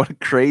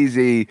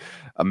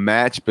a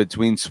match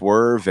between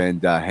Swerve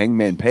and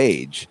Hangman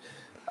Page.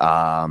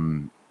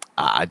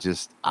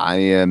 It's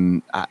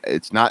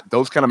not,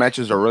 those kind of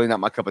matches are really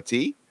not my cup of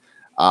tea.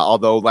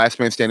 Although last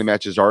man standing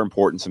matches are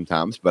important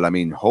sometimes, but I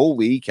mean,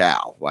 holy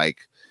cow.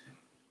 Like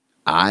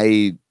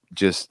I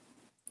don't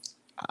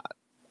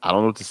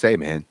know what to say,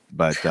 man,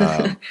 but,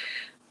 I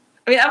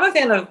mean, I'm a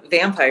fan of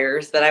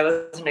vampires, but I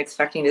wasn't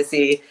expecting to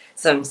see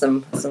some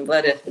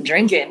blood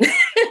drinking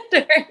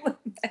during the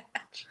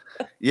match.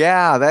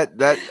 Yeah, that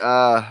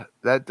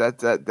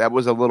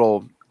was a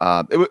little.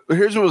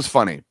 Here's what was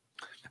funny.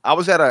 I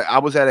was at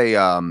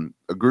a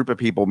group of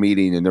people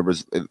meeting, and there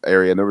was an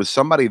area, and there was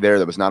somebody there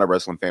that was not a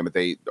wrestling fan, but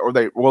they're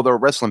a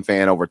wrestling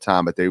fan over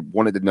time, but they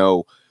wanted to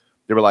know.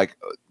 They were like,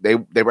 they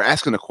were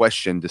asking a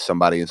question to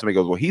somebody, and somebody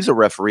goes, "Well, he's a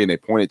referee," and they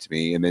pointed to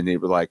me, and then they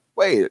were like,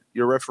 "Wait,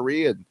 you're a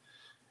referee?" And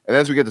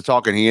as we get to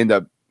talking, he ended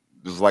up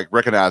was like,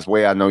 "Recognized,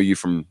 way I know you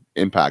from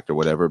Impact or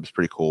whatever." It was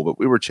pretty cool, but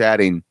we were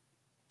chatting.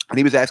 And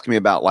he was asking me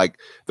about like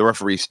the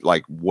referees,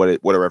 like what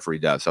a referee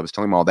does. So I was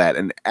telling him all that.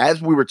 And as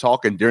we were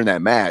talking during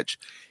that match,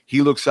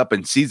 he looks up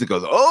and sees it,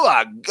 goes, "Oh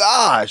my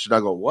gosh." And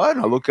I go, "What?"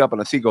 And I look up and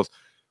I see, he goes,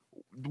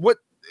 "What?"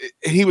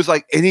 And he was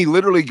like, and he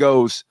literally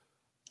goes,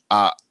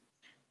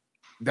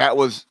 "That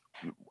was,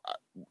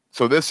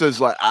 so this is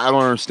like, I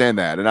don't understand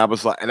that." And I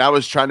was like, and I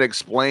was trying to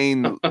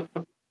explain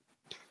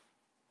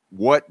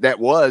what that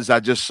was I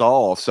just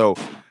saw. So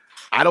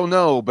I don't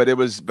know, but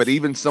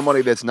even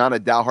somebody that's not a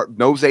diehard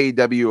knows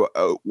AEW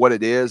what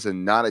it is,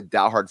 and not a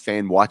diehard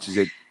fan watches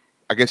it.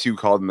 I guess you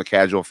call them a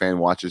casual fan,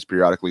 watches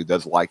periodically,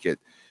 does like it.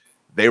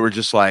 They were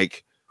just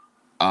like,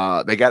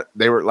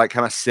 they were like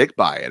kind of sick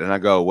by it, and I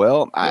go,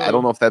 well, I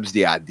don't know if that's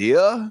the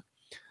idea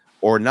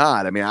or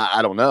not. I mean,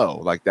 I don't know.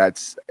 Like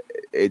it's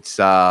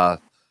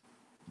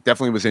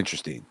definitely was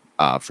interesting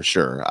for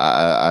sure.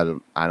 I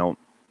don't.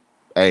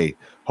 Hey,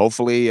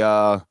 hopefully,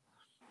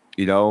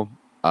 we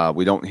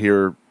don't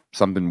hear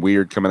something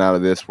weird coming out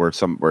of this where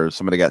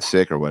somebody got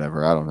sick or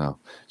whatever. I don't know.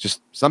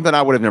 Just something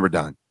I would have never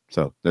done.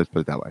 So let's put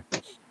it that way.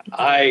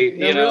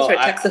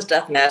 Texas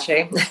Death Match,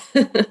 eh?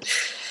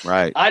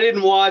 Right. I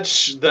didn't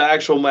watch the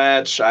actual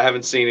match. I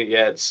haven't seen it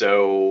yet,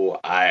 so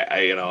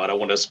I don't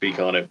want to speak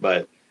on it.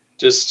 But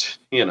Just,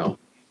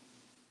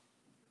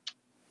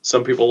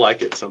 some people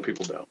like it, some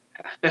people don't.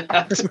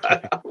 I don't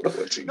know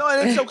what No,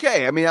 and it's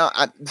okay. I mean,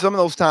 some of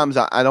those times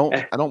I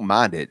don't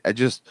mind it. I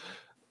just,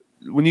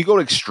 when you go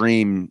to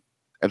extreme,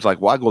 it's like,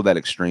 why go that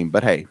extreme?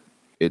 But hey,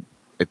 if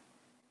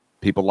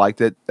people liked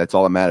it, that's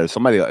all that matters.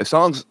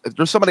 If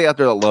there's somebody out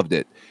there that loved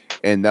it,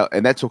 and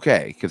that's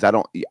okay, because I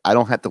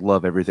don't have to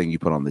love everything you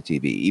put on the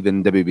TV,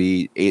 even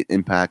WB,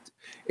 Impact,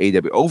 AW,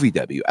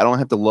 OVW. I don't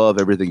have to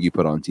love everything you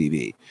put on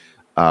TV.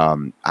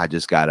 I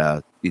just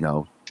gotta,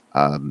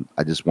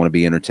 I just want to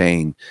be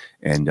entertained,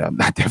 and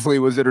I definitely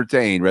was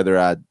entertained, whether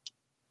I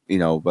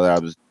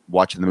was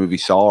watching the movie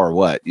Saw or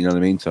what, you know what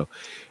I mean? So,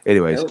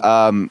 anyways,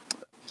 well,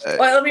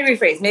 let me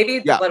rephrase. Maybe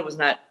the yeah. blood was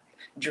not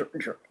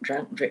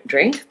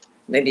drained.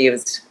 Maybe it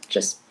was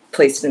just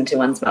placed into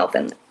one's mouth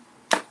and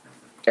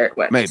there it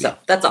went. Maybe. So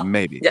that's all.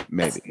 Maybe. Yes.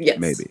 Maybe. Yes.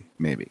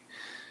 Maybe.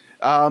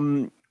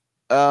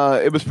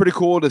 It was pretty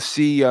cool to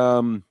see,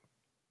 Edge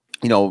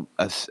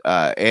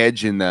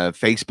in the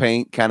face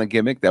paint kind of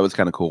gimmick. That was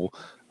kind of cool.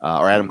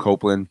 Or Adam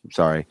Copeland.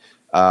 Sorry.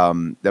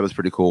 That was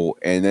pretty cool.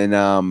 And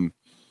then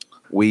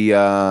we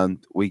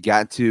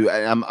got to.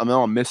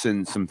 I'm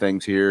missing some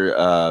things here.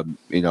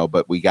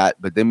 But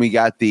then we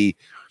got the.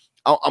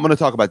 I'm going to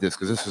talk about this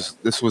because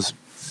this was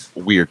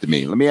weird to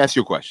me. Let me ask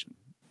you a question.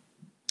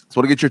 So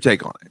I want to get your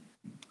take on it.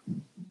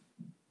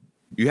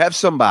 You have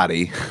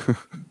somebody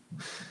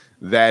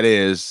that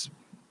is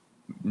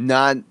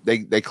not.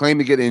 They claim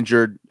to get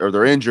injured, or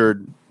they're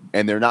injured,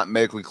 and they're not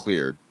medically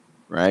cleared,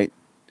 right?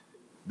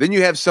 Then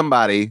you have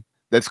somebody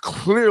that's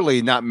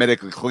clearly not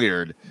medically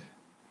cleared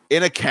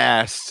in a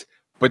cast,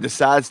 but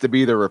decides to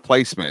be the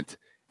replacement.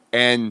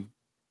 And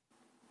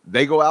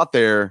they go out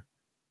there.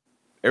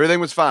 Everything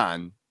was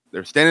fine.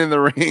 They're standing in the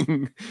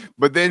ring,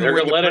 but then they're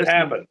going to let it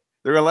happen.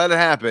 They're going to let it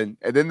happen.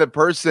 And then the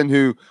person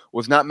who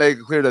was not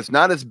medically cleared, that's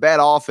not as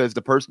bad off as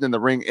the person in the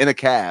ring in a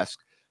cast,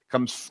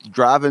 comes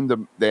driving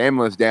the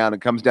ambulance down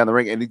and comes down the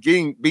ring and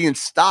being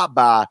stopped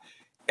by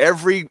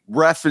every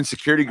ref and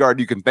security guard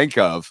you can think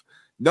of.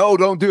 No,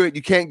 don't do it.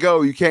 You can't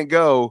go. You can't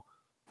go.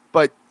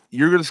 But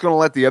you're just going to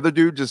let the other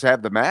dude just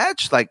have the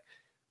match? Like,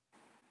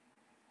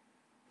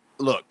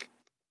 look,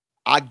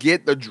 I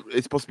get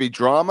it's supposed to be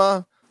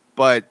drama,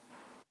 but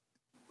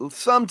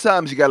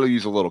sometimes you got to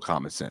use a little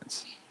common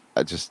sense.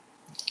 That's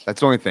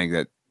the only thing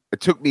that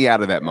it took me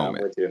out of that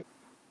moment. I'm with you.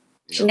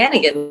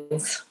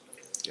 Shenanigans.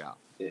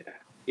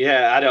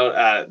 Yeah. I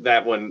don't.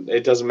 That one,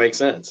 it doesn't make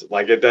sense.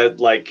 Like it does.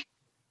 Like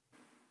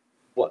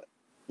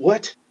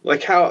what?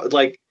 Like how?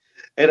 Like,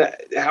 and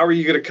how are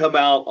you going to come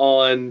out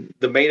on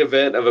the main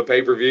event of a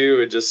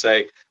pay-per-view and just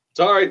say it's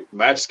all right,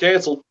 match is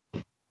canceled?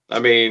 I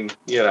mean,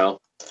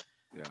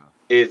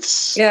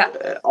 it's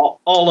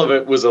all of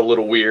it was a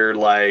little weird.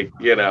 Like,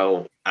 I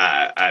don't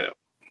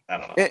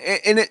know.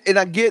 And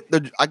I get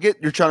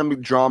you're trying to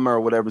make drama or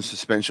whatever,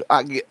 suspension.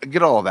 I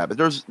get all of that, but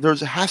there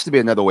has to be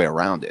another way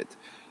around it.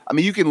 I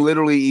mean, you can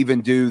literally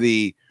even do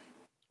the,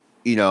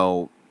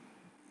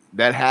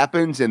 that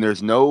happens and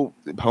there's no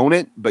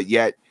opponent, but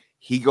yet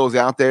he goes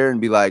out there and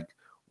be like,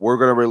 we're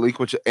going to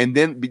relinquish it. And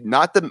then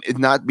not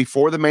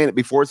before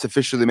it's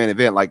officially the main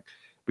event, like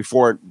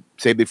before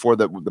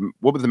the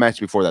what was the match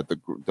before that?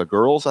 The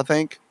girls, I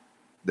think.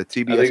 The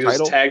TBS I think it was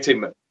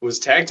title? It was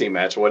tag team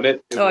match, wasn't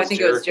it? I think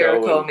it was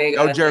Jericho Omega.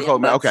 Oh, Jericho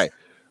Omega. Okay.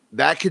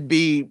 That could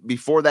be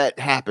before that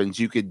happens.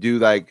 You could do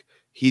like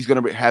he's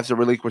going to have to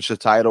relinquish the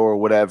title or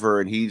whatever,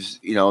 and he's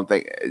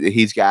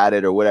he's got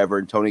it or whatever,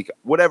 and Tony,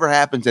 whatever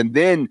happens, and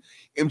then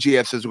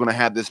MJF says we're going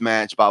to have this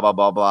match, blah blah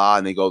blah blah,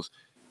 and he goes,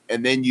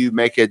 and then you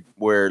make it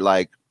where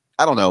like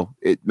I don't know,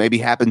 it maybe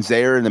happens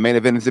there, and the main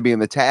event is to be in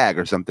the tag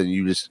or something.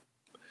 You just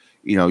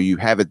you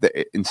have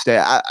it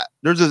instead.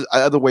 There's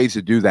other ways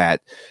to do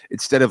that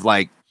instead of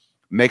like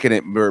making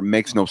it where it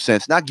makes no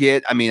sense.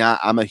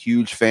 I'm a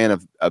huge fan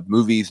of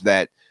movies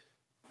that,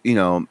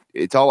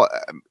 it's all,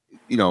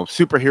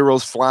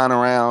 superheroes flying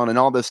around and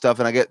all this stuff.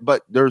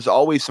 But there's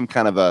always some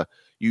kind of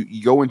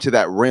you go into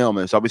that realm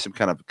and there's always some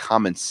kind of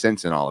common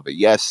sense in all of it.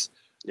 Yes.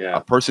 Yeah.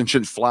 A person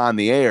shouldn't fly in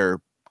the air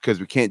because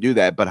we can't do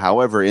that. But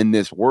however, in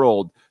this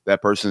world,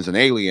 that person's an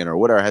alien or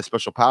whatever, has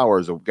special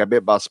powers or got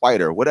bit by a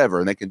spider or whatever,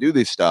 and they can do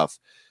this stuff.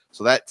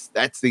 So that's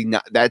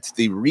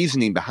the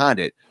reasoning behind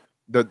it.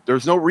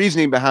 There's no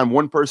reasoning behind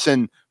one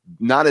person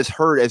not as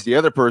hurt as the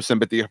other person,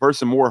 but the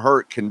person more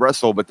hurt can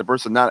wrestle, but the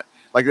person not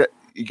like that.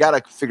 You got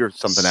to figure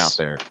something out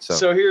there.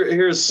 So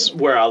here's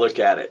where I look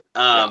at it.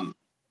 And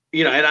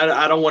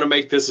I don't want to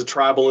make this a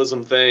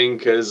tribalism thing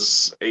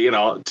because,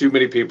 too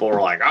many people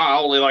are like, I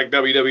only like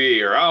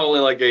WWE or I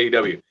only like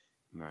AEW.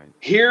 Right.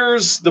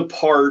 Here's the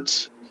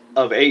part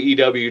of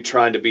AEW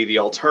trying to be the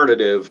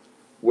alternative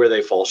where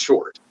they fall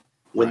short.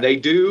 When they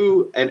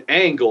do an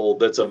angle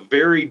that's a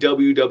very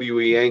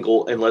WWE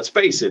angle, and let's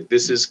face it,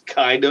 this is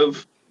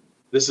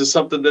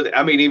something that,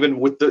 I mean, even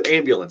with the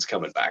ambulance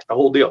coming back, the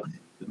whole deal,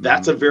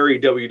 that's a very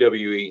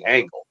WWE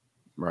angle.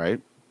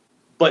 Right.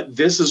 But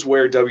this is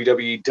where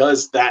WWE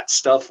does that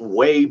stuff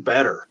way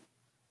better.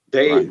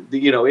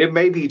 It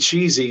may be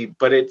cheesy,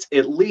 but it's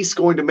at least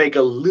going to make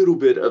a little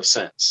bit of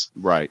sense.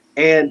 Right.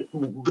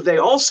 But they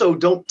also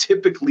don't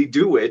typically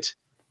do it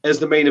as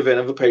the main event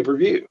of a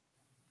pay-per-view.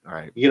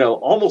 Right.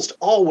 Almost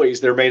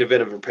always their main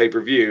event of a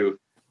pay-per-view,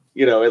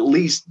 at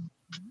least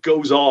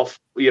goes off,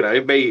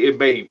 it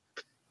may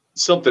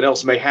something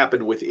else may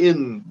happen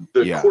within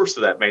the course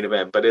of that main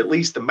event, but at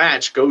least the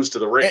match goes to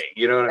the ring.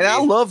 You know what I mean? I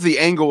love the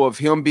angle of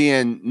him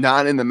being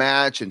not in the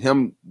match and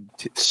him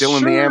still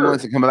in the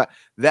ambulance and coming back.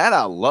 That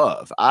I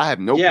love. I have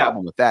no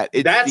problem with that.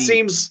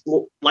 Seems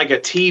like a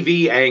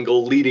TV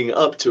angle leading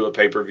up to a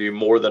pay-per-view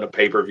more than a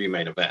pay-per-view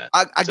main event.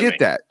 I get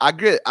that. I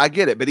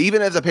get it. But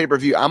even as a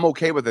pay-per-view, I'm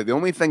okay with it. The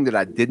only thing that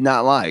I did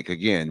not like,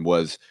 again,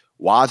 was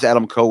why is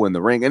Adam Cole in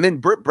the ring? And then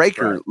Britt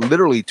Baker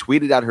literally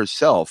tweeted out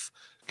herself,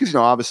 because,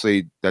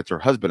 obviously that's her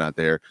husband out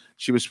there.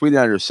 She was tweeting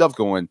out herself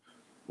going,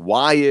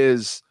 why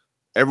is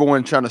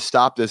everyone trying to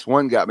stop this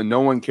one guy, but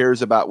no one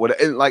cares about what,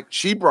 and like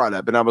she brought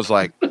up, and I was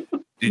like,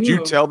 did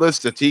you tell this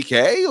to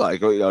TK? Like,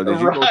 did you go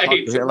talk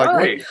to him?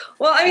 Like,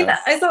 well, I mean,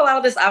 I saw allow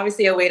this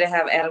obviously a way to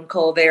have Adam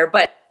Cole there,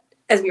 but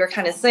as we were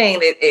kind of saying,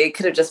 it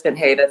could have just been,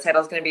 hey, the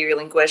title's going to be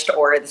relinquished,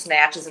 or this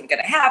match isn't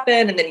going to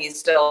happen, and then you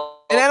still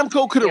and Adam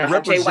Cole could have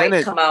represented Jay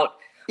White come out.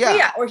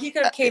 Yeah, or he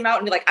could have came out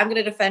and be like, I'm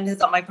going to defend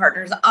my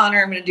partner's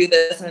honor. I'm going to do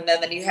this. And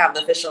then you have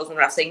the officials and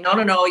refs saying,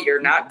 no,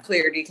 you're not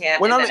cleared. You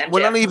can't.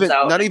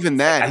 Not even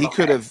that. He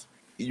could have,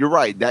 you're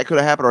right. That could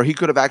have happened. Or he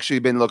could have actually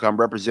been, look, I'm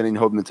representing,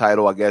 holding the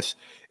title. I guess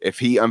if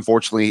he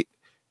unfortunately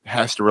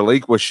has to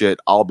relinquish it,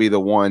 I'll be the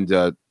one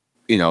to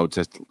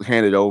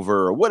hand it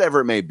over or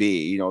whatever it may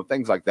be,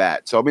 things like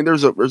that. So, I mean,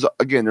 there's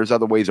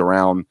other ways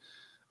around.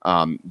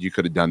 You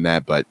could have done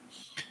that, but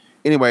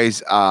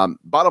anyways,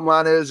 bottom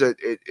line is that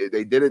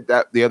they did it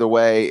the other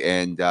way,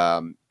 and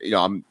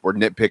we're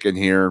nitpicking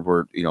here.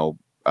 We're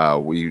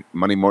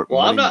money more.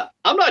 Well, money.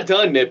 I'm not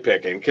done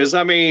nitpicking because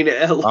I mean,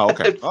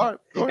 okay, all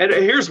right. And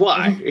here's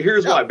why.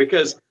 Why,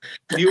 because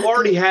you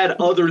already had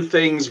other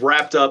things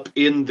wrapped up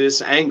in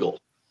this angle.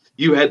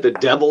 You had the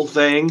devil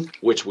thing,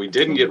 which we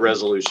didn't get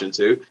resolution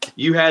to.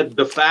 You had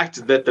the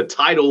fact that the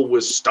title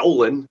was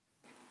stolen,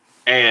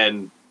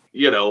 and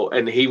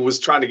he was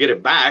trying to get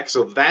it back.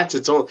 So that's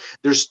its own.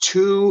 There's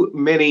too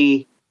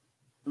many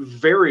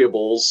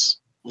variables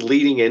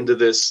leading into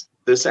this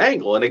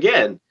angle. And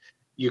again,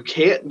 you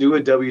can't do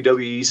a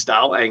WWE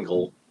style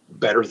angle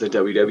better than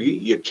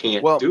WWE. You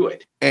can't do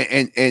it.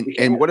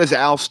 And what does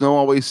Al Snow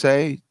always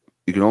say?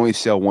 You can only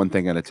sell one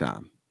thing at a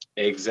time.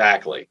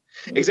 Exactly.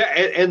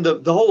 And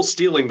the whole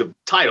stealing the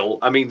title,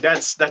 I mean,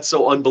 that's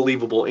so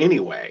unbelievable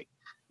anyway,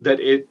 that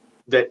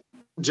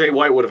Jay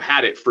White would have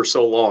had it for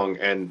so long,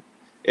 and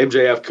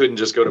MJF couldn't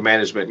just go to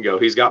management and go,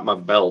 he's got my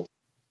belt.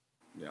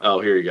 Yeah.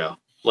 Oh, here you go.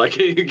 Like,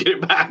 you get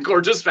it back, or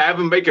just have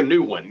him make a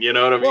new one. You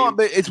know what I mean? Well,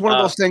 but it's one of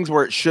those things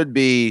where it should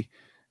be,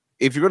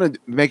 if you're going to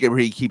make it where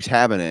he keeps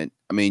having it,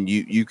 I mean,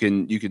 you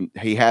can,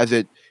 he has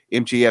it,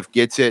 MJF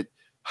gets it,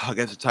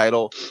 gets the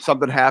title,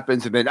 something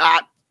happens, and then,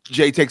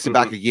 Jay takes it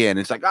back again.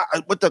 It's like,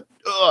 what the,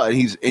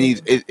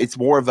 and it's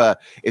more of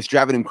it's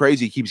driving him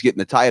crazy. He keeps getting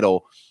the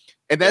title.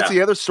 And that's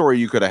the other story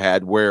you could have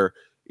had where,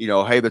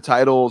 hey, the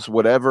titles,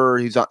 whatever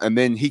he's on, and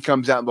then he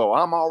comes out and go,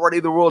 I'm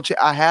already the world champ.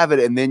 I have it.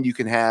 And then you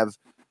can have,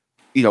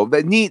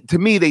 they need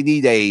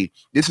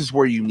this is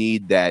where you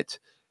need that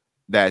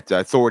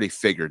authority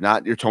figure,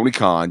 not your Tony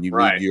Khan. You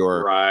need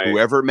your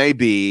whoever it may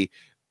be.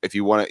 If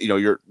you want to,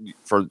 your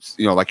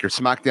like your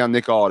SmackDown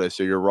Nick Aldis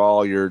or your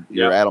Raw, your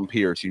Adam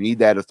Pearce, you need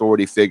that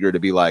authority figure to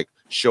be like,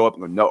 show up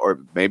and go, no, or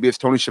maybe it's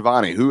Tony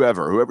Schiavone,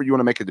 whoever you want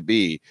to make it to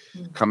be,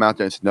 come out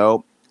there and say,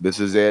 no, this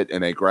is it,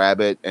 and they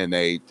grab it and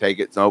they take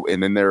it. No,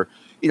 and then they're,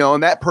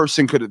 and that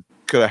person could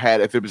have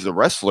had, if it was a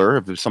wrestler,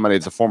 if it's somebody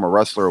that's a former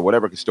wrestler or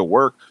whatever, could still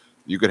work.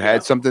 You could have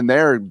had something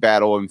there,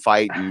 battle and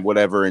fight and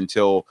whatever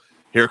until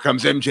here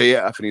comes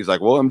MJF, and he's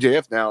like, well,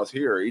 MJF now is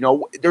here.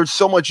 There's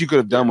so much you could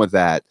have done with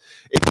that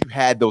if you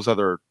had those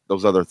other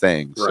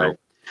things. Right. So.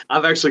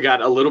 I've actually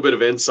got a little bit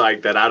of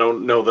insight that I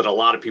don't know that a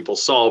lot of people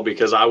saw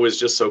because I was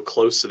just so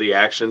close to the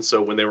action.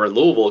 So when they were in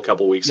Louisville a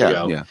couple weeks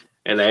ago,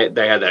 and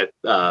they had that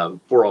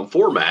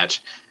 4-on-4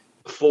 match,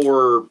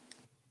 for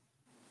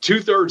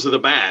 2/3 of the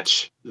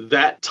match,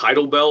 that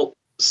title belt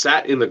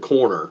sat in the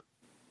corner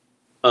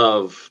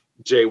of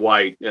Jay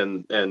White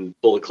and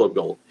Bullet Club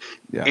Gold.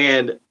 Yeah.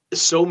 And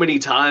so many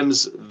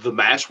times the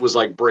match was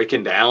like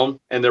breaking down,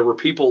 and there were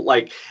people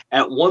like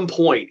at one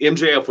point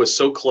MJF was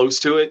so close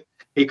to it,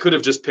 he could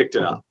have just picked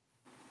it up.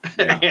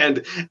 Yeah.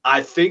 And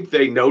I think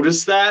they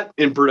noticed that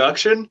in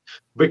production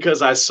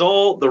because I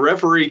saw the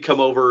referee come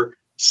over,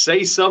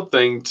 say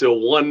something to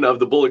one of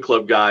the Bullet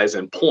Club guys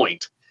and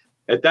point.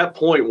 At that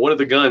point, one of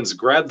the guns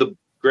grabbed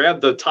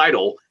the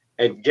title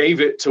and gave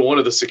it to one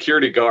of the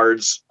security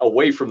guards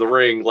away from the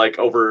ring, like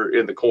over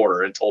in the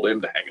corner, and told him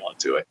to hang on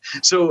to it.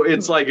 So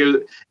it's like,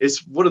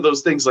 it's one of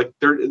those things like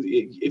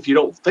if you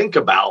don't think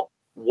about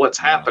what's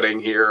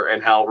happening here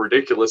and how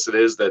ridiculous it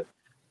is, that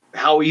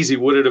how easy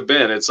would it have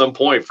been at some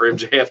point for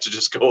MJF to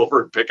just go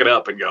over and pick it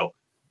up and go,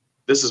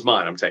 this is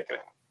mine, I'm taking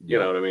it. You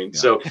know what I mean? Yeah.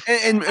 So,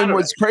 and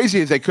what's crazy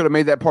is they could have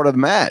made that part of the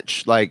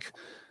match. Like,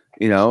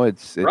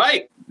 it's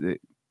right.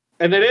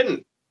 And they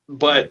didn't.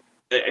 But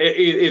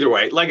either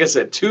way, like I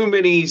said, too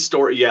many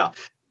stories. Yeah,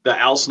 the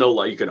Al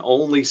Snow, you can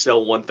only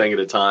sell one thing at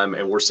a time,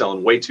 and we're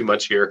selling way too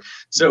much here.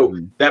 So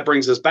that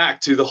brings us back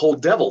to the whole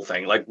devil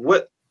thing. Like,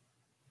 what?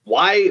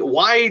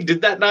 Why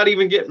did that not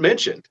even get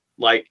mentioned?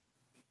 Like,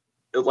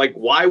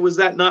 why was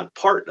that not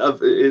part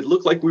of it? It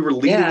looked like we were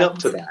leading up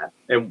to that,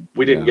 and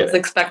we didn't get it. I was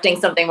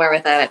expecting something more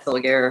with that at Full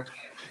Gear.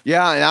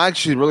 Yeah, and I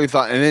actually really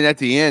thought, and then at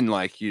the end,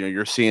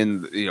 you're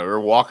seeing, you're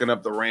walking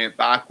up the ramp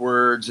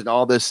backwards and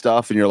all this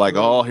stuff, and you're like,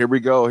 oh, here we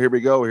go,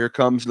 here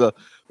comes the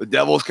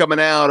devil's coming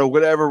out or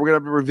whatever. We're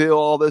gonna reveal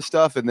all this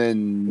stuff, and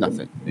then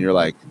nothing. And you're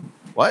like,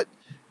 what?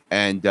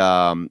 And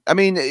I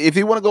mean, if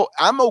you want to go,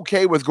 I'm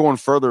okay with going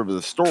further with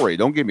the story.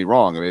 Don't get me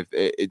wrong. I mean,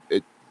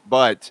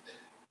 but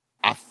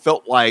I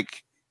felt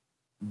like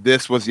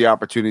this was the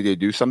opportunity to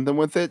do something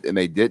with it, and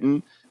they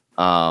didn't.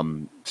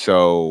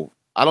 So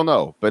I don't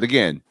know, but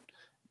again.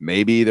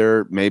 Maybe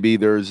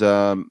there's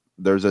a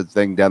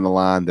thing down the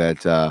line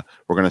that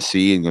we're gonna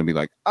see and gonna be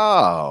like,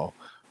 oh,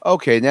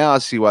 okay, now I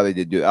see why they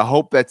did do that. I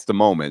hope that's the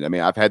moment. I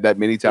mean, I've had that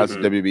many times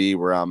at WB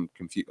where I'm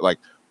confused, like,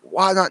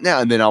 why not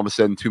now? And then all of a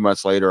sudden, 2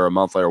 months later, or a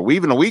month later, or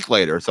even a week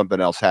later, something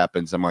else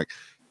happens. I'm like,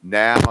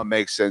 now it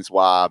makes sense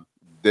why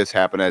this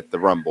happened at the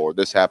Rumble, or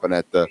this happened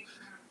at the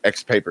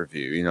X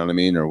pay-per-view. You know what I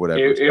mean, or whatever.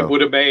 It would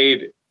have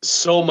made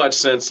so much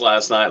sense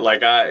last night.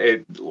 Like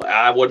I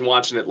wasn't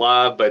watching it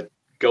live, but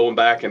going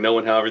back and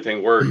knowing how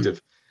everything worked, if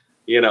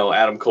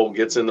Adam Cole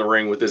gets in the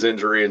ring with his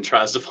injury and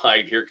tries to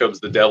fight, here comes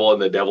the devil,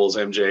 and the devil's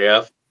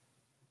MJF.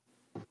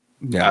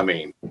 Yeah, I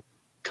mean,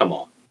 come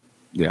on.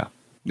 Yeah.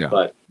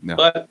 But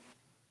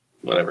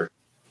whatever.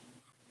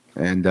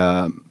 And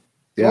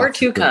more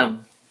to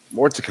come.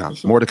 More to come.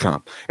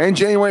 And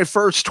January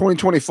 1st,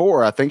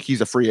 2024, I think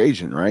he's a free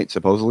agent, right?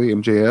 Supposedly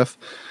MJF.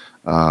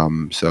 He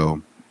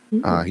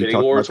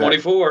talked War about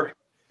 24. That.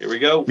 Here we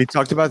go. He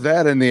talked about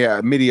that in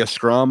the media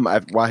scrum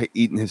while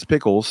eating his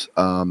pickles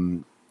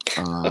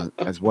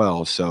as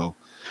well. So,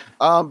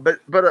 but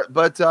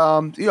that's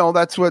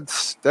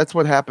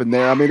what happened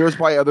there. I mean, there's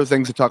probably other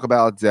things to talk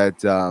about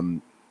that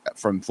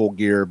from Full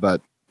Gear,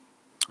 but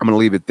I'm going to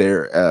leave it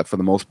there for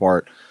the most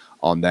part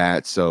on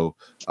that. So,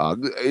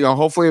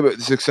 hopefully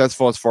it's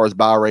successful as far as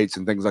buy rates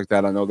and things like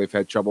that. I know they've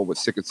had trouble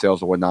with ticket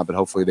sales or whatnot, but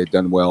hopefully they've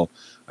done well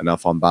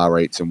enough on buy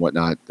rates and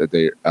whatnot that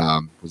they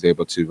was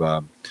able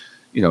to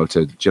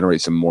to generate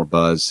some more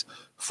buzz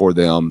for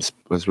them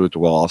with the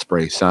Will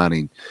Ospreay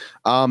signing.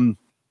 As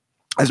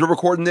we're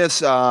recording this,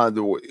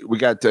 we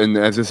got, and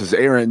as this is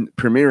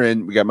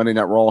premiering, we got Monday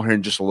Night Raw here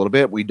in just a little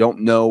bit. We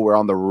don't know. We're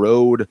on the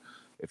road,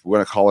 if we're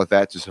going to call it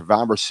that, to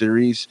Survivor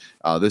Series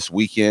this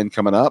weekend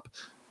coming up.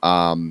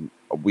 There's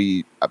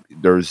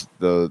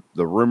the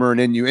rumor and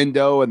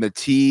innuendo and the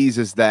tease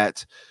is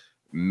that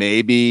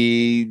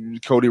maybe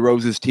Cody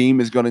Rhodes'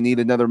 team is going to need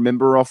another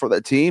member off of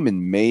that team,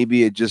 and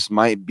maybe it just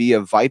might be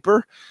a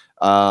Viper,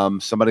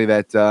 somebody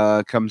that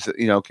comes,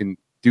 can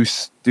do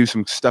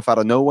some stuff out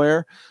of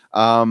nowhere.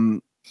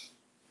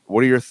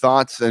 What are your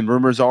thoughts? And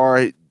rumors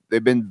are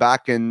they've been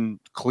back and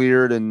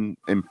cleared and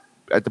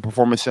at the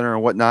Performance Center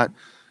and whatnot.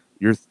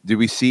 Do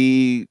we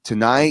see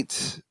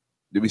tonight?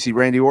 Do we see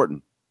Randy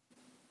Orton?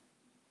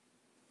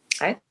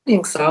 I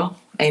think so.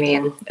 I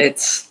mean,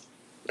 it's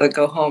the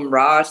Go Home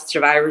Raw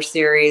Survivor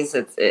Series.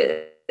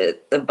 The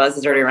buzz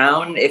is already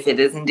around. If it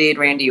is indeed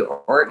Randy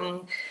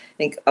Orton, I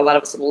think a lot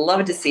of us would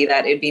love to see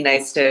that. It'd be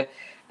nice to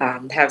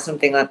have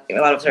something that a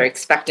lot of us are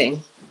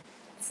expecting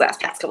this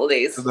past couple of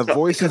days. So the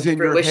voices in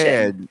your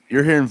head,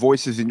 you're hearing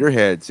voices in your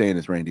head saying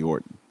it's Randy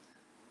Orton.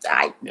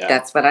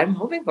 That's what I'm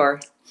hoping for.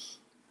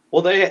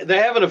 Well, they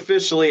haven't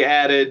officially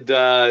added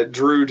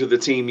Drew to the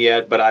team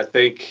yet, but I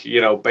think,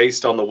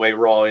 based on the way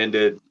Raw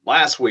ended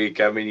last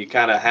week, I mean, you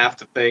kind of have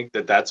to think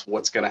that that's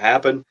what's going to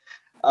happen.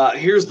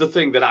 Here's the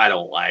thing that I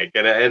don't like,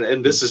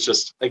 and this is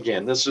just,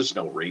 again, there's just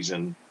no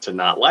reason to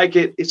not like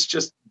it. It's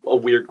just a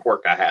weird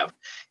quirk I have.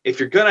 If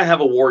you're going to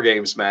have a War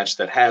Games match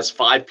that has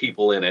 5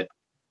 people in it,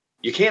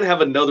 you can't have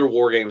another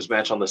War Games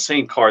match on the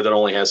same card that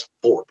only has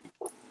 4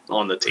 people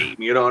on the team.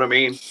 You know what I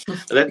mean?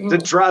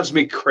 That drives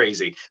me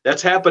crazy.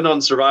 That's happened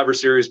on Survivor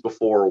Series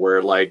before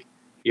where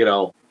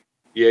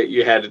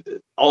you had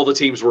all the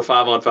teams were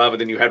 5-on-5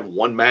 and then you had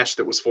one match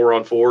that was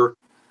 4-on-4,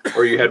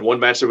 or you had one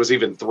match that was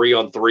even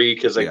 3-on-3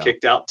 because they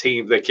kicked out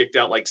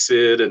like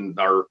Sid and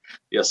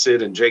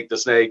Jake the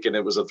Snake, and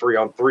it was a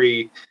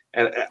 3-on-3.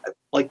 And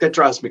that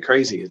drives me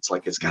crazy. It's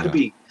like, it's got to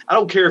be, I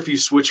don't care if you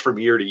switch from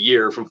year to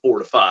year from 4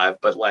 to 5,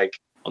 but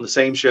on the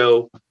same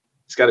show,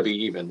 it's got to be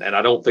even. And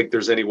I don't think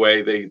there's any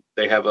way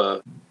they have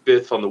a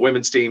 5th on the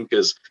women's team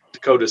because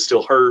Dakota's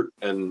still hurt,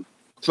 and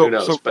who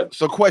knows?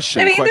 So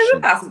question. I mean, there's a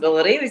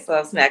possibility. We still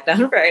have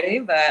SmackDown Friday,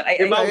 but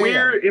am I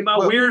weird? Am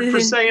I weird for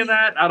saying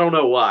that? I don't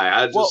know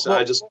why.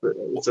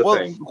 It's a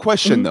thing.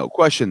 Question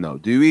though.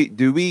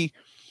 Do we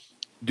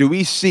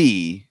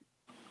see,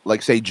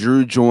 like, say,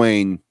 Drew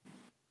join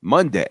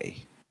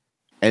Monday,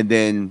 and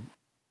then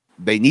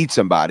they need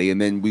somebody,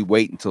 and then we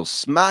wait until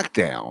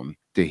SmackDown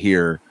to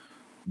hear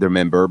their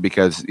member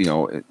because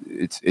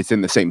it's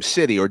in the same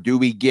city, or do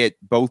we get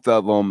both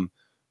of them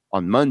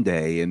on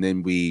Monday and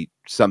then we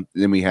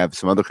have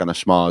some other kind of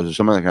schmoz or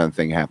some other kind of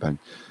thing happen?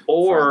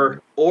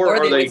 Or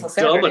are they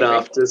dumb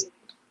enough to?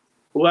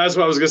 Well, that's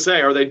what I was going to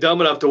say. Are they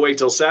dumb enough to wait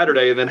till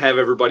Saturday and then have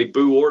everybody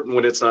boo Orton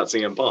when it's not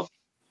CM Punk?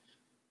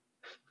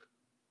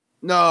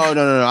 No.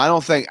 I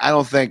don't think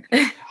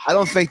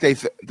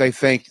there's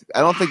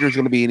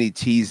going to be any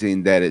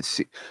teasing that it's.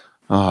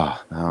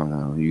 Oh, I don't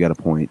know. You got a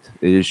point.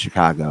 It is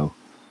Chicago.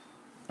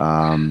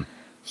 Maybe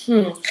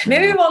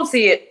we won't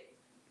see it.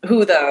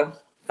 Who the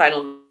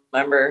final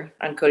member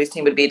on Cody's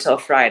team would be till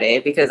Friday,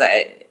 because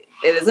it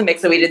is a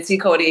mix. So we did see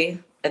Cody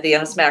at the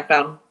end of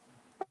SmackDown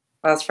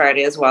last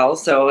Friday as well.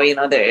 So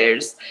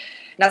there's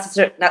not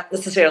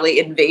necessarily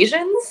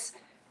invasions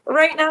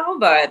right now,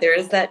 but there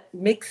is that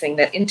mixing,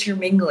 that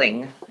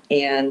intermingling,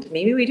 and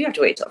maybe we do have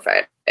to wait till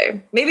Friday.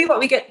 Maybe what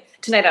we get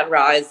tonight on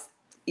Raw is,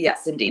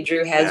 yes, indeed,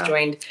 Drew has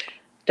joined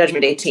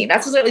Judgment Day team. Not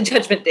necessarily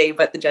Judgment Day,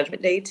 but the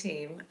Judgment Day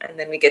team, and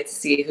then we get to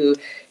see who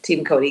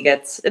Team Cody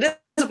gets. It is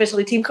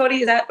officially Team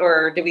Cody, is that,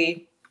 or do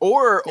we?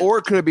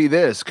 Or could it be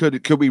this?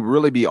 Could we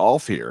really be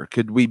off here?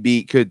 Could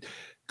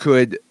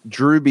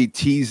Drew be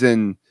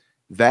teasing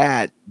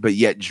that, but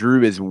yet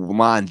Drew is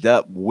lined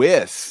up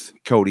with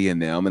Cody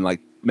and them and like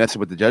messing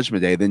with the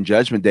Judgment Day? Then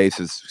Judgment Day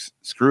says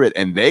screw it,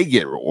 and they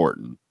get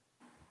Orton.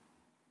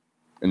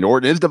 And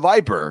Orton is the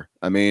Viper.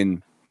 I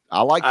mean,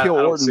 I like Orton.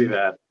 I don't see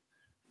that.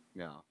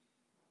 Yeah.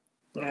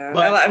 Yeah,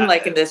 but I'm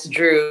liking this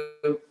Drew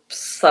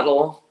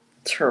subtle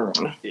term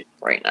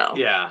right now.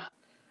 Yeah,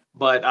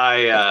 but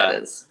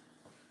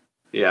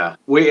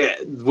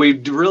we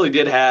really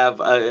did have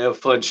a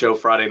fun show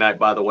Friday night.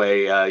 By the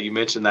way, you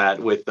mentioned that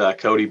with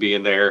Cody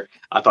being there.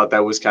 I thought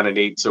that was kind of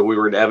neat. So we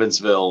were in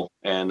Evansville,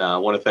 and I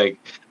want to thank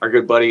our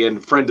good buddy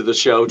and friend of the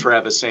show,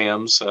 Travis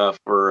Sams,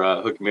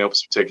 for hooking me up with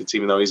some tickets,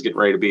 even though he's getting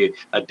ready to be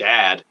a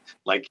dad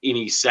like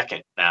any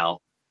second now.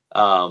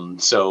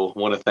 So I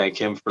want to thank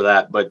him for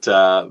that. But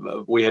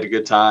we had a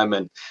good time,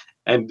 and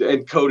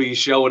Cody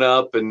showing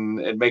up and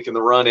making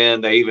the run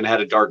in. They even had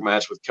a dark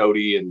match with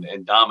Cody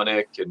and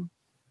Dominic, and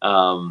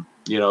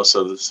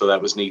so that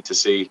was neat to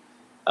see.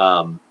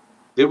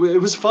 It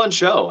was a fun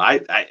show.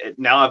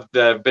 Now I've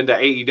been to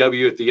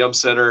AEW at the Yum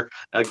Center.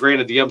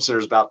 Granted, the Yum Center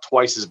is about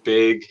twice as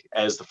big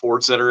as the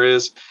Ford Center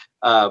is,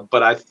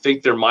 but I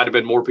think there might have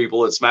been more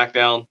people at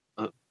SmackDown,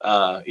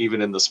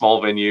 even in the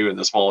small venue in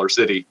the smaller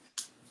city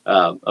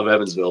of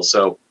Evansville.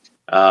 So,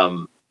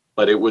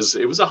 but it was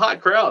a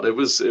hot crowd. It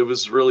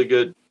was really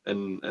good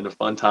and a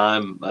fun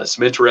time.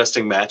 Some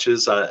interesting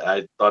matches.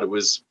 I thought it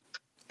was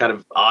kind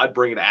of odd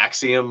bringing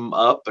Axiom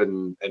up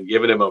and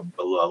giving him a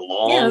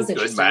long,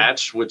 good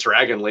match with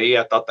Dragon Lee.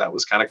 I thought that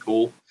was kind of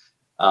cool.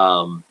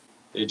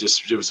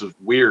 It was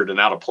weird and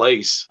out of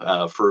place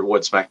for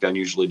what SmackDown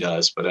usually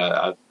does. But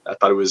I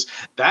thought it was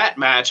that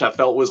match. I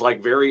felt was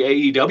like very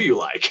AEW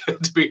like,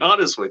 to be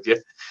honest with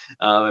you.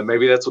 And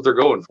maybe that's what they're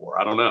going for.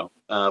 I don't know.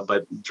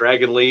 But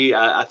Dragon Lee,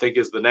 I think,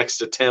 is the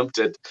next attempt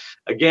at,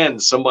 again,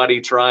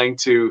 somebody trying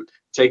to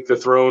take the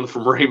throne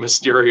from Rey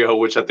Mysterio,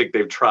 which I think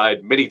they've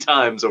tried many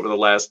times over the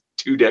last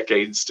 2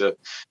 decades to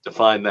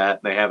find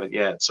that, and they haven't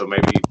yet. So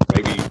maybe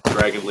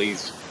Dragon Lee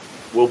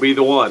will be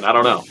the one. I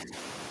don't know.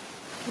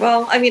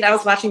 Well, I mean, I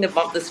was watching the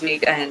bump this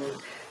week,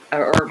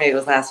 or maybe it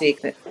was last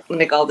week,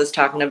 Nick Aldis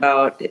talking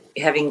about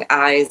having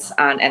eyes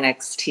on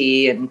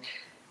NXT, and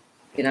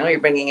you're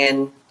bringing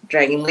in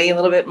Dragon Lee a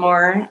little bit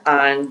more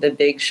on the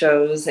big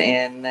shows,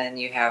 and then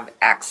you have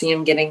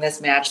Axiom getting this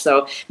match.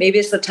 So maybe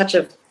it's the touch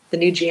of the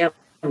new GM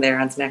there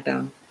on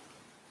SmackDown.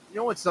 You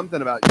know what's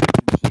something about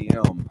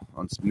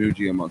new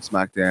GM on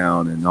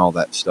SmackDown and all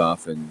that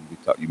stuff, and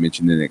you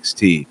mentioned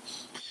NXT.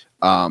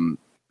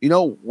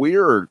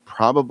 We're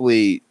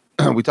probably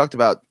we talked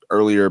about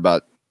earlier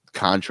about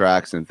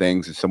contracts and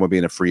things, and someone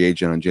being a free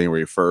agent on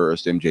January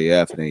 1st,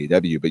 MJF and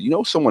AEW. But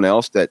someone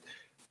else that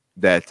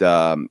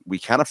we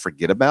kind of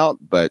forget about,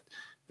 but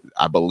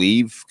I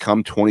believe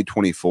come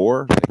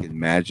 2024 they can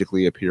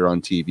magically appear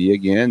on TV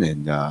again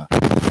and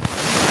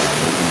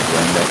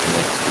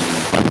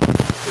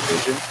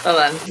division. Hold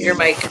on, your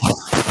mic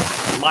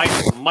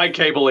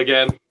cable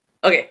again.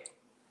 Okay.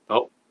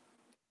 Oh,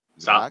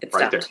 stop it's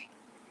right stopped. there.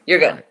 You're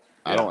good.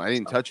 Right. I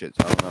didn't touch it,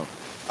 so I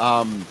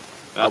don't know.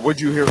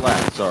 What'd you hear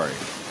last? Sorry.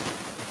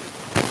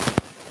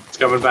 It's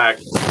coming back.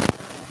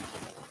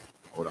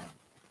 Hold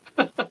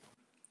on.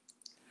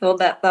 Hold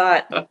that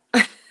thought.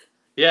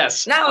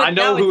 Yes, I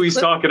know who he's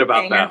talking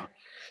about now.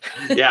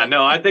 Yeah,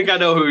 no, I think I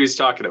know who he's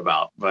talking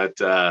about, but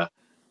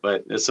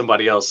as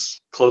somebody else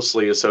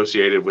closely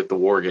associated with the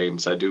War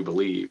Games, I do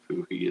believe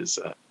who he is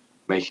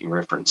making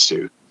reference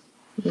to.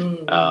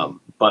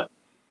 But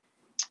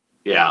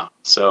yeah,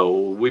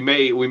 so we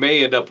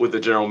may end up with the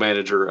general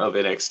manager of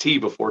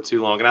NXT before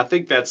too long, and I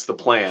think that's the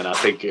plan. I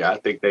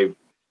think they've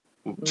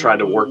tried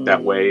to work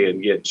that way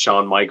and get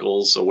Shawn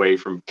Michaels away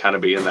from kind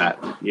of being that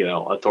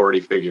authority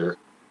figure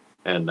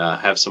and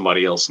have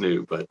somebody else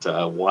new. But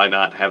why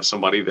not have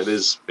somebody that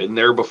has been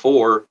there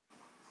before?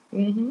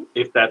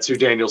 If that's who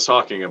Daniel's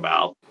talking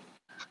about.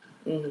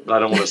 I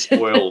don't want to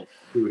spoil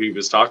who he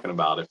was talking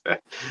about.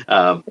 But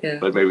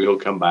maybe he'll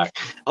come back.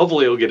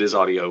 Hopefully, he'll get his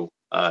audio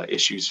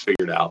issues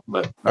figured out.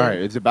 But all right,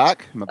 is it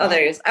back? Oh,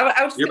 there he is.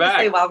 I was just going to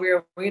say while we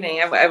were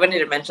waiting, I wanted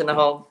to mention the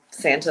whole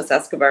Santos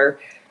Escobar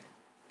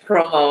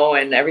promo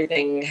and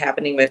everything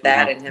happening with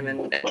that, and him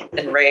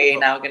and Ray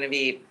now going to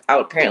be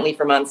out apparently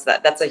for months.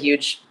 That's a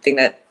huge thing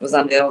that was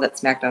unveiled at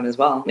SmackDown as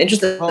well. I'm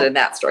interested in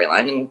that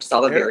storyline and just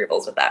all the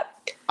variables with that.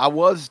 I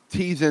was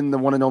teasing the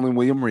one and only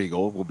William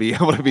Regal will be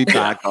able to be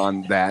back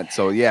on that.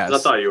 So yes, I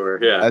thought you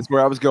were. Yeah, that's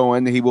where I was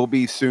going. He will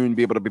be soon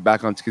be able to be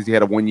back on because he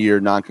had a 1 year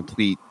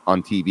non-complete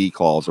on TV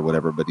calls or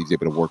whatever, but he's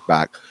able to work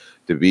back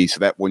to be. So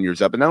that 1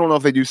 year's up. And I don't know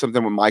if they do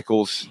something with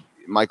Michael's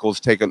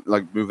taking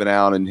moving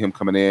out and him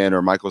coming in,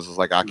 or Michael's is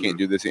like, I can't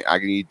do this. I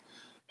need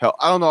help.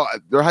 I don't know.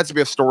 There has to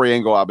be a story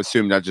angle. I would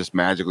assume that just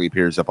magically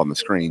appears up on the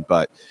screen.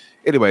 But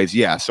anyways,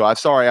 yeah. So I'm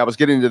sorry. I was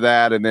getting into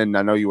that. And then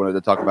I know you wanted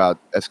to talk about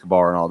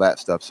Escobar and all that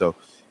stuff. So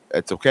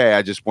it's okay.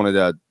 I just wanted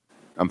to,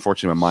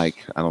 unfortunately, my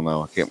mic, I don't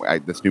know. I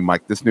need this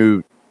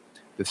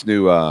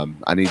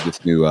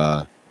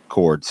new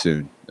cord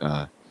soon.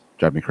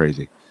 Drive me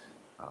crazy.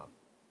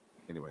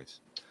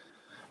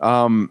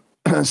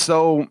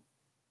 So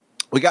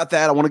we got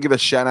that. I want to give a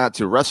shout out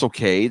to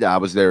WrestleCade. I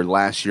was there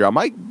last year. I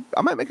might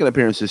make an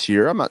appearance this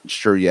year. I'm not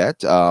sure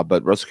yet.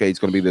 But WrestleCade is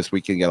going to be this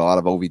weekend. Got a lot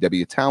of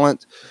OVW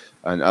talent,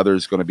 and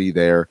others going to be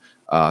there.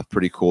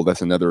 Pretty cool.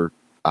 That's another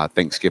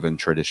Thanksgiving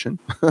tradition,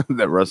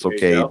 that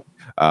WrestleCade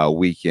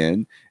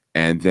weekend.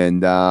 And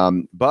then,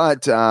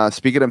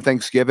 speaking of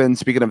Thanksgiving,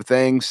 speaking of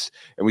things,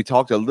 and we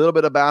talked a little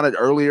bit about it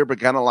earlier, but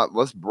kind of like,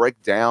 let's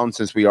break down,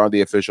 since we are the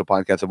official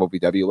podcast of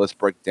OVW, let's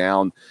break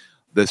down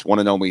this one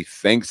and only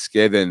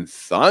Thanksgiving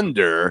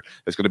Thunder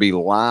that's going to be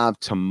live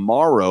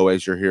tomorrow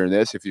as you're hearing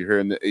this. If you're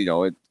hearing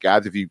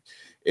guys,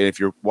 if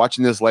you're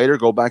watching this later,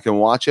 go back and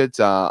watch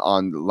it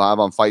on live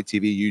on Fight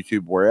TV,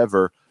 YouTube,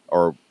 wherever,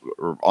 or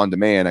on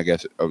demand, I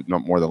guess,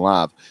 not more than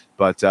live.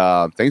 But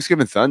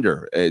Thanksgiving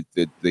Thunder,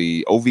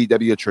 the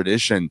OVW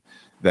tradition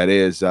that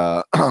is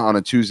on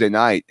a Tuesday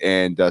night,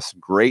 and some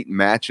great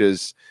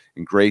matches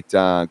and great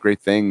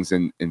things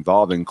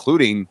involved,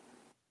 including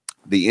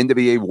the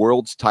NWA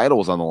World's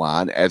titles on the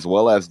line, as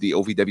well as the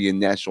OVW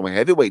National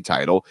Heavyweight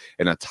title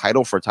and a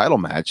title for title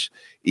match,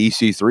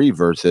 EC3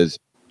 versus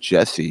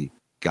Jesse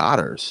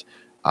Goddard.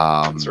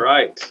 That's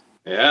right.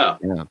 Yeah.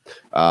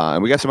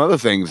 And we got some other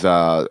things.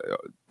 Eric,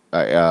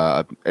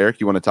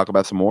 you want to talk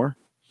about some more?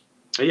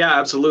 Yeah,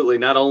 absolutely.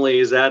 Not only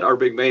is that our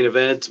big main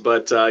event,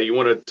 but you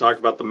want to talk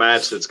about the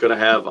match that's going to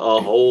have a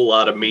whole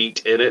lot of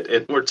meat in it.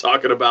 And we're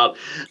talking about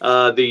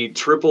the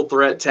triple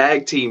threat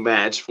tag team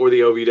match for the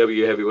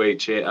OVW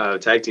Heavyweight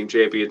Tag Team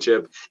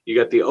Championship. You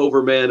got the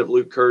Overmen of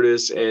Luke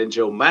Curtis and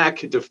Joe Mack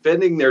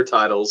defending their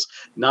titles,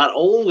 not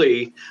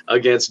only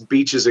against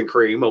Beaches and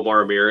Cream,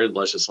 Omar Amir and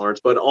Luscious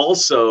Lawrence, but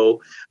also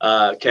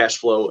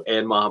Cashflow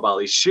and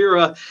Mahabali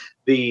Shira.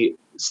 The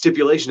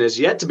stipulation is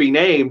yet to be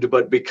named,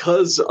 but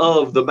because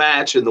of the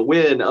match and the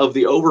win of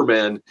the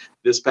Overmen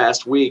this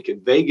past week,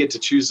 they get to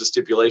choose the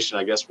stipulation.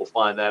 I guess we'll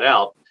find that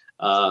out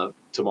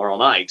tomorrow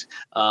night.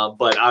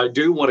 But I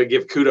do want to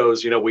give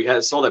kudos.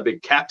 We saw that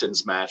big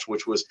captain's match,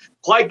 which was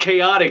quite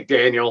chaotic,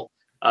 Daniel.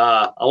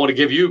 I want to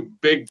give you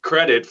big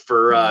credit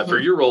for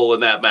your role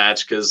in that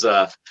match because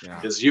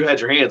you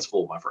had your hands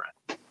full, my friend.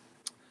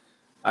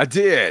 I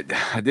did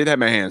have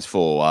my hands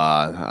full.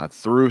 I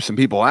threw some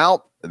people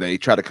out. They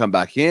try to come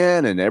back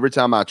in, and every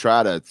time I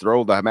try to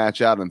throw the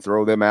match out and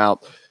throw them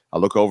out, I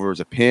look over as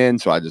a pin,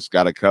 so I just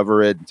got to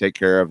cover it and take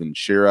care of. And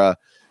Shira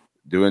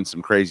doing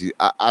some crazy.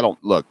 I don't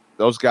look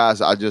those guys.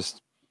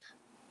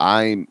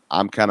 I'm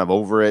kind of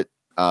over it.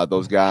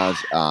 Those guys.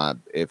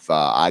 If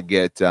I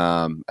get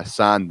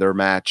assigned their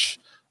match,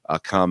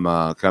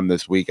 come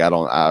this week,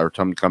 or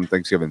come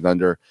Thanksgiving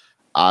Thunder,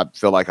 I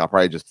feel like I'll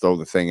probably just throw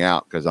the thing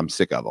out because I'm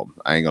sick of them.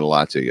 I ain't gonna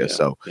lie to you.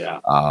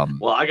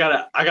 Well, I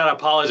gotta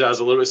apologize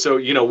a little bit. So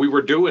we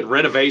were doing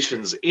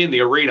renovations in the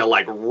arena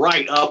like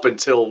right up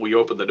until we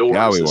opened the doors.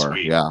 Yeah, we this were.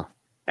 Week. Yeah,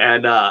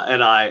 and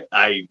I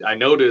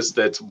noticed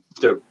that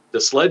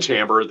the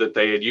sledgehammer that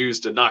they had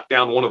used to knock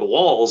down one of the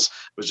walls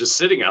was just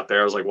sitting out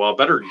there. I was like, well, I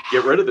better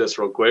get rid of this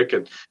real quick,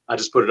 and I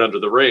just put it under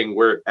the ring,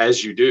 where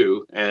as you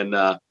do, and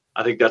I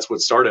think that's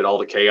what started all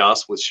the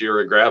chaos with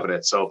Shira grabbing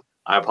it. So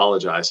I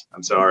apologize.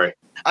 I'm sorry.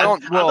 I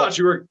thought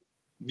you were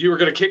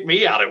going to kick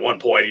me out at one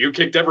point. You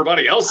kicked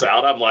everybody else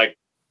out. I'm like,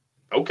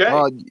 okay.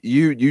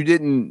 You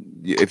didn't.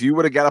 If you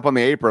would have got up on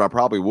the apron, I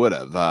probably would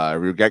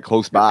have. We got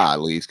close by at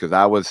least, because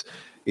I was,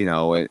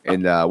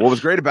 and what was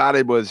great about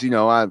it was,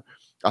 I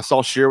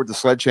saw Sheer with the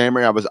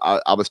sledgehammer.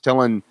 I was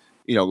telling,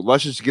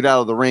 Luscious to get out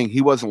of the ring.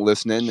 He wasn't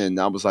listening, and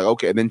I was like,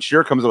 okay. And then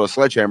Sheer comes with a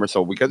sledgehammer,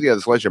 so because he had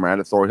a sledgehammer, I had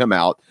to throw him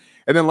out.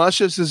 And then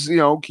Luscious is,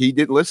 he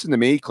didn't listen to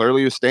me.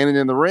 Clearly, he was standing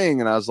in the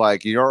ring, and I was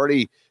like, you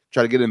already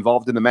tried to get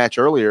involved in the match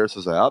earlier. So I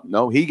was like, oh,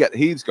 no,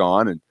 he's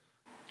gone. And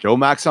Joe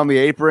Mack's on the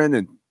apron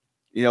and,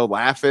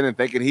 laughing and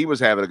thinking he was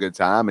having a good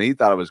time, and he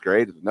thought it was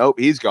great. Nope,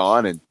 he's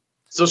gone. And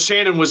so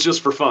Shannon was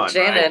just for fun.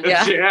 Shannon,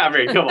 right? yeah. I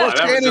mean, come on.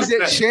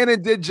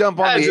 Shannon did jump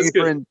on the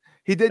apron.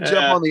 he did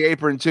jump on the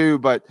apron too,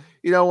 but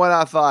you know what?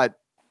 I thought,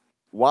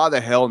 why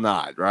the hell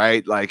not?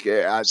 Right? Like,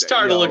 I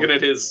started looking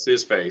at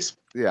his face.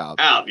 Yeah,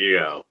 out you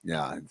go.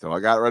 Yeah, so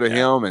I got rid of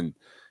him, and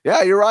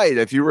yeah, you're right.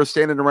 If you were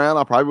standing around,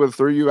 I probably would have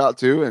threw you out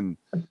too, and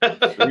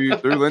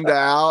threw Linda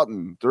out,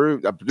 and threw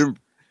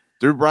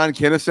Brian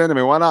Kennison. I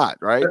mean, why not?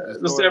 Right?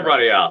 Just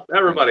everybody out.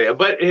 Everybody out.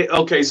 But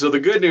okay, so the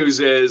good news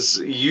is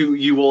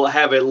you will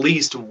have at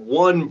least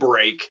one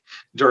break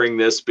during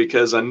this,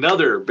 because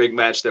another big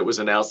match that was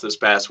announced this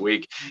past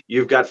week,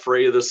 you've got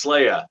Freya the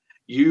Slayer.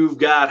 You've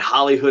got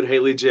Hollywood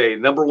Haley J,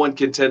 number one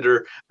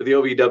contender for the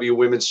OVW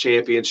Women's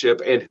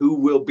Championship, and who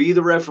will be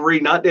the referee,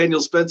 not Daniel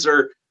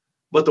Spencer,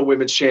 but the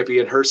women's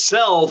champion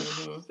herself.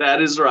 Mm-hmm.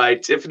 That is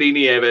right. Tiffany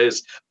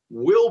Nieves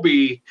will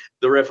be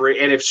the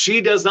referee. And if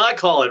she does not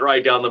call it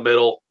right down the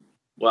middle,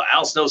 well,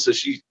 Al Snow says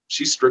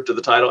she's stripped of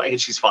the title and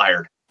she's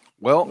fired.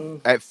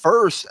 Well, at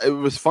first it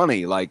was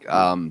funny. Like,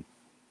 I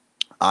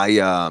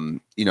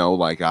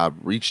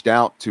reached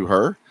out to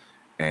her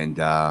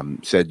and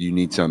said, you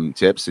need some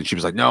tips. And she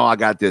was like, no, I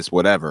got this,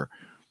 whatever.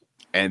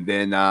 And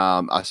then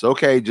I said,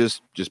 okay,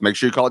 just make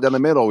sure you call it down the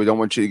middle. We don't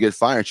want you to get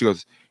fired. She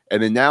goes,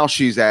 and then now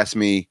she's asked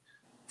me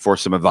for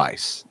some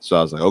advice. So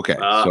I was like, okay.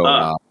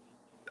 So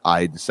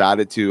I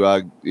decided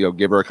to,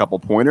 give her a couple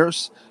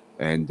pointers.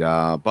 And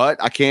but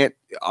I can't,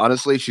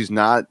 honestly, she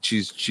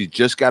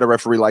just got a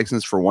referee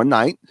license for one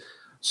night.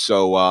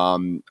 So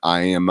I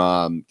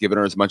am giving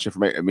her as much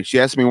information. I mean, she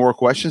asked me more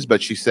questions,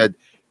 but she said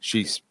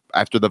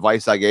after the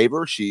advice I gave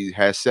her, she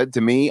has said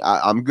to me,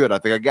 I'm good. I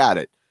think I got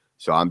it.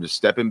 So I'm just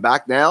stepping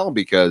back now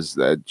because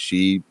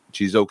she's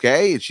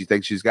okay and she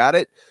thinks she's got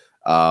it.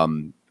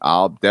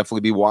 I'll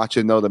definitely be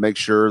watching though to make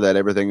sure that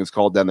everything is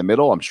called down the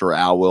middle. I'm sure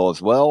Al will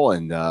as well,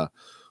 and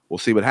we'll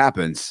see what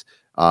happens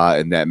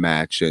in that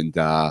match. And it's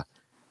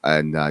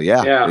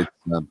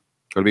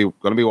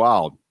gonna be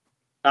wild.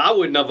 I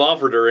wouldn't have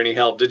offered her any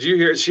help. Did you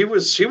hear? She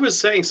was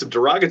saying some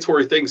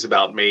derogatory things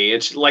about me,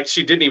 and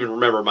she didn't even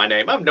remember my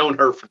name. I've known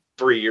her for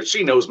 3 years.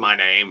 She knows my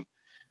name.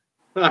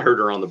 I heard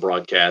her on the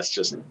broadcast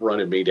just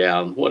running me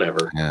down.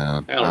 Whatever.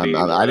 Yeah, I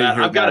didn't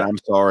hear that. I'm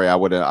sorry. I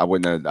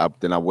wouldn't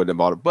have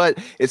bought it. But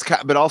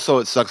but also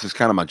it sucks. It's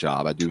kind of my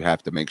job. I do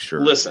have to make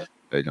sure. Listen,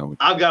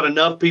 I've got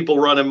enough people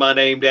running my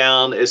name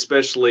down,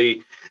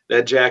 especially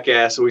that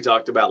jackass that we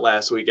talked about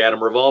last week,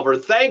 Adam Revolver.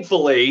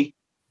 Thankfully,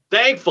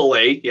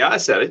 yeah, I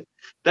said it.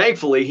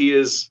 Thankfully, he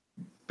has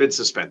been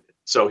suspended,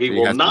 so he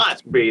will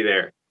not be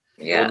there.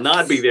 Yes. Will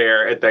not be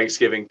there at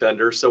Thanksgiving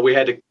Thunder. So we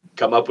had to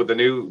come up with a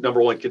new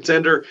number one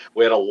contender.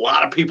 We had a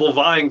lot of people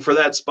vying for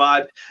that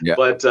spot,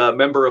 but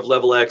member of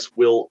Level X,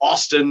 Will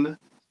Austin,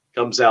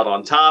 comes out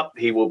on top.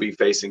 He will be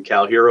facing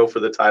Cal Hero for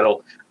the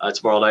title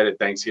tomorrow night at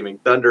Thanksgiving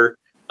Thunder.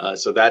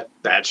 So that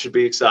should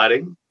be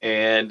exciting.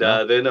 And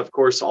then, of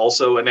course,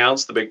 also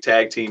announced the big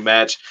tag team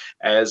match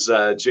as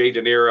Jay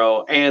De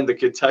Niro and the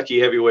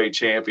Kentucky heavyweight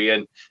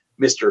champion,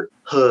 Mr.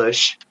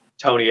 Hush,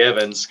 Tony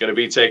Evans, going to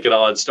be taking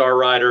on Star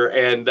Rider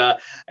and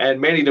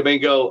Manny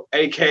Domingo,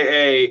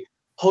 a.k.a.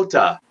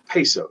 Jota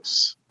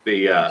Pesos.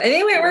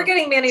 Anyway, we're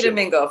getting Manny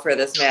Domingo for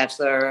this match,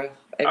 though.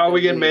 Are we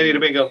getting Manny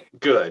Domingo?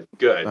 Good.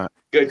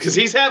 Because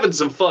he's having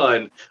some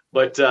fun,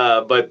 but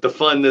the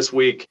fun this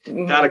week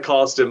kind of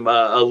cost him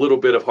a little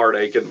bit of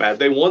heartache in the match.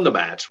 They won the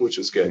match, which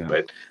was good,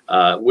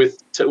 but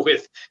with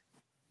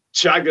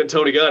Shotgun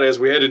Tony Gunn, as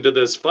we head into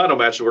this final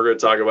match that we're going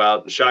to talk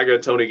about,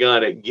 Shotgun Tony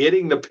Gunn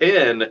getting the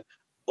pin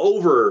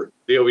over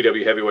the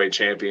OVW heavyweight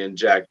champion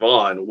Jack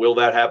Vaughn. Will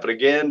that happen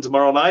again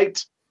tomorrow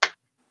night?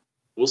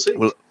 We'll see.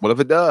 Well, if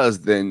it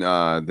does, then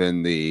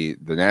the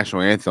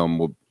national anthem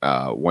will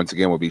once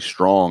again will be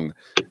strong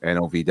in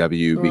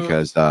OVW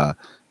because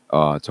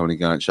Tony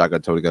Gunn,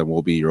 Shotgun Tony Gunn,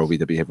 will be your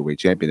OVW heavyweight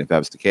champion if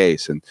that's the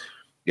case. And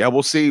yeah,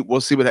 we'll see.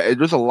 We'll see what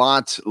there's a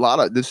lot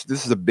of this.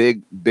 This is a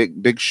big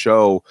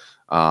show.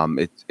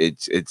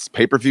 It's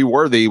pay-per-view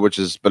worthy, but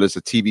it's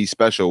a TV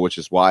special, which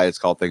is why it's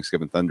called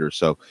Thanksgiving Thunder.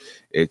 So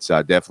it's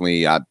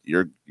definitely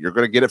you're going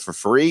to get it for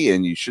free,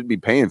 and you should be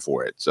paying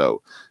for it.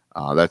 So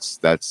that's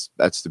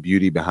the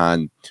beauty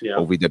behind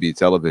OVW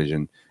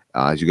television.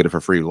 As you get it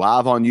for free,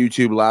 live on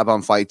YouTube, live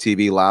on Fight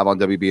TV, live on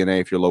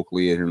WBNA if you're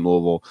locally here in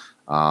Louisville.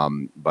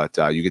 But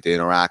you get to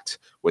interact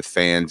with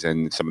fans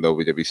and some of the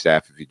OVW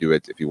staff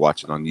if you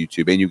watch it on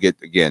YouTube, and you get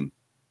again,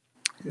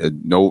 you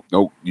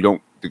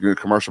don't. The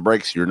commercial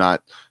breaks, the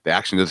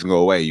action doesn't go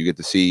away. You get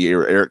to see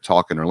Eric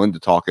talking or Linda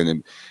talking,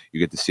 and you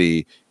get to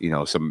see,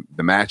 the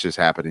matches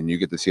happening. You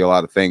get to see a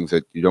lot of things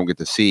that you don't get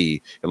to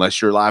see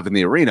unless you're live in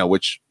the arena,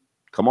 which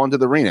come on to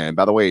the arena. And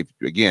by the way,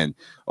 again,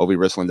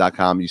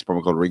 ovwrestling.com, use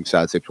promo code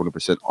ringside, save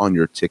 20% on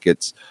your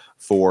tickets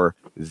for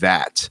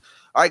that.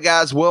 All right,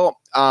 guys.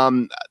 Well,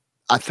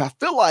 I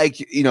feel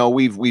like,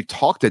 we've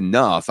talked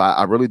enough.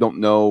 I really don't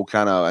know.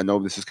 I know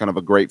this is kind of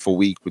a grateful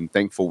week and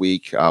thankful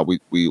week.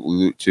 We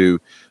allude to,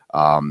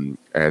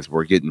 as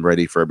we're getting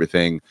ready for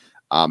everything.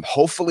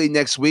 Hopefully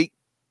next week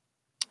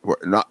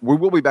we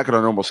will be back at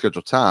our normal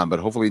scheduled time, but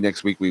hopefully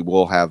next week we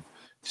will have,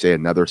 say,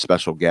 another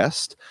special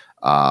guest.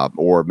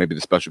 or maybe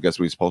the special guest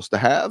we're supposed to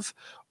have,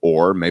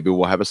 or maybe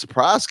we'll have a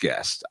surprise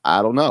guest.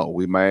 I don't know.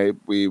 We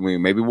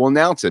maybe we'll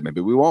announce it.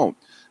 Maybe we won't.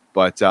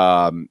 But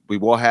we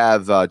will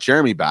have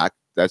Jeremy back.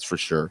 That's for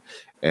sure.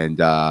 And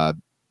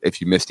if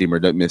you missed him or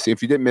didn't miss him,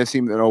 if you didn't miss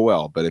him, then oh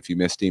well. But if you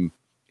missed him,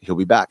 he'll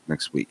be back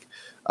next week.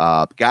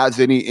 Guys,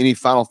 any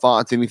final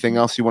thoughts? Anything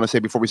else you want to say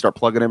before we start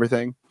plugging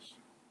everything?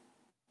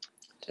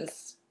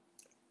 Just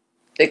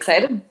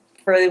excited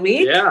for the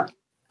week. Yeah.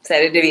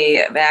 Excited to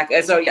be back.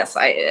 So yes,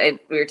 we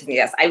were thinking,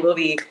 yes, I will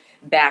be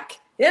back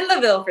in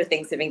the Ville for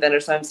Thanksgiving Thunder.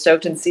 So I'm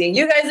stoked and seeing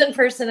you guys in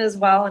person as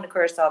well. And of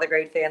course, all the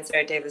great fans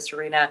there at Davis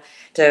Arena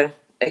to,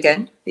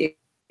 again, the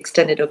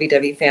extended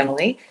OVW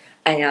family.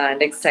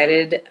 And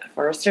excited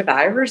for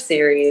Survivor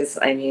Series.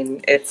 I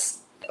mean, it's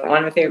one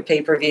of my favorite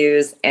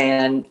pay-per-views,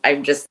 and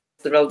I'm just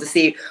thrilled to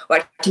see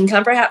what can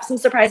come. Perhaps some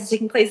surprises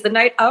taking place the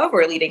night of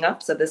or leading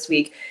up. So this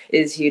week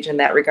is huge in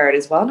that regard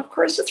as well. And of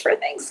course, just for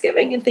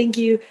Thanksgiving. And thank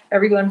you,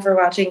 everyone, for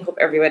watching. Hope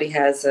everybody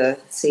has a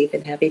safe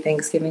and happy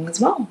Thanksgiving as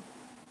well.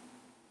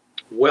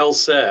 Well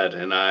said.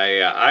 And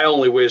I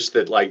only wish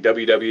that like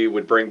WWE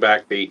would bring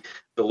back the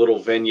little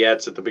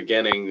vignettes at the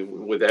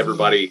beginning with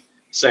everybody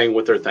saying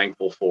what they're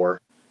thankful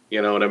for.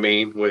 You know what I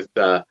mean? With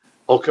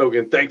Hulk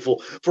Hogan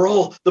thankful for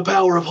all the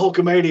power of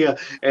Hulkamania,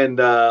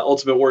 and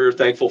Ultimate Warrior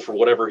thankful for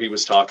whatever he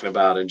was talking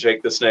about, and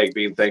Jake the Snake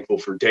being thankful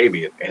for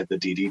Damien and the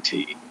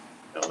DDT. You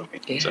know what I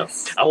mean? Yes.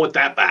 So I want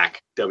that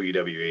back,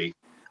 WWE.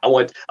 I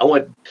want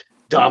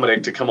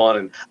Dominic to come on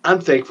and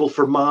I'm thankful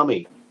for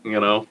mommy. You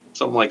know,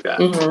 something like that.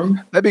 Mm-hmm.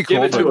 That'd be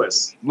cool. Give it to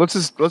us. Let's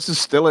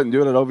just steal it and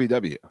do it at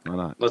OVW. Why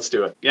not? Let's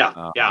do it. Yeah,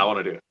 I want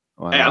to do it.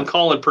 Why Hey, not? I'm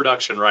calling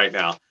production right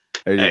now.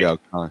 There you go,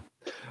 Colin.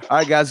 All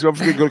right, guys, don't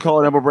forget to go to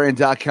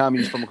callinablebrand.com.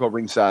 Use promo code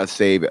ringside,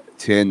 save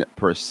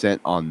 10%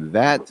 on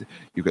that.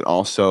 You can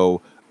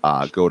also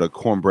go to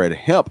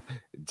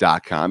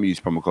cornbreadhemp.com. Use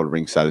promo code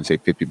ringside and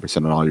save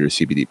 50% on all your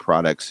CBD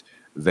products.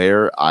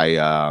 There,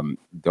 I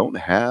don't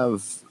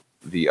have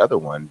the other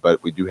one,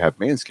 but we do have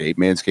Manscaped.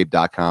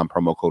 Manscaped.com,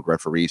 promo code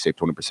referee, save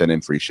 20% in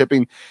free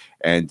shipping.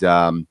 And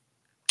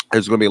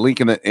there's going to be a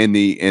link in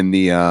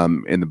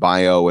the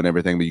bio and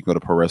everything, but you can go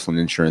to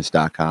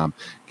prowrestlinginsurance.com,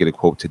 get a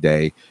quote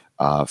today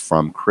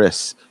from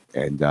Chris,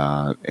 and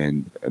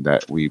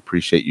that we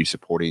appreciate you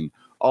supporting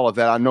all of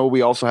that. I know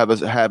we also have a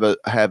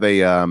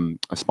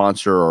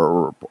sponsor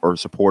or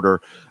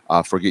supporter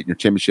for getting your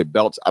championship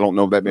belts. I don't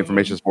know if that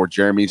information is more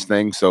Jeremy's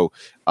thing, so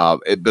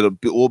it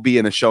will be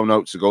in the show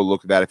notes. So go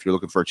look at that if you're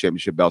looking for a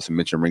championship belts and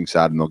mention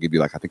Ringside, and they'll give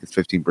you I think it's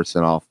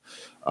 15% off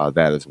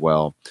that as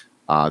well.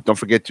 Don't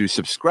forget to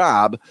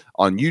subscribe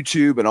on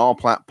YouTube and all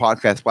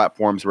podcast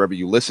platforms wherever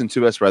you listen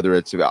to us, whether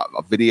it's a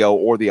video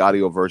or the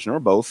audio version or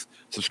both.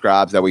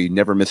 Subscribe. That way you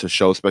never miss a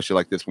show, especially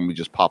like this when we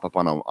just pop up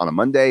on a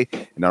Monday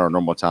and not our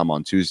normal time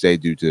on Tuesday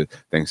due to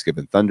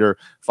Thanksgiving Thunder.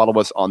 Follow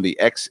us on the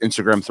X,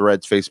 Instagram,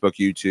 Threads, Facebook,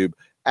 YouTube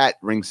at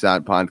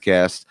Ringside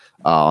Podcast.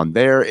 On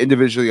there,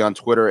 individually on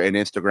Twitter and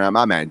Instagram,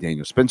 I'm at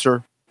Daniel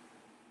Spencer.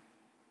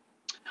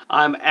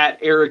 I'm at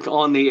Eric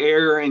on the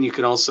air, and you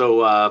can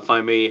also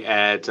find me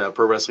at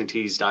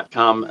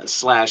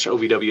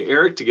prowrestlingtees.com/OVW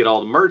Eric to get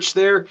all the merch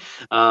there,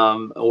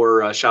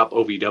 or shop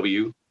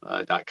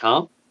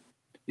OVW.com.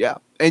 Yeah.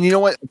 And you know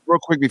what? Real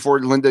quick before,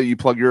 Linda, you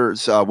plug your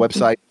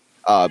website.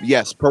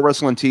 Yes,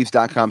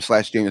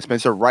 prowrestlingtees.com/Daniel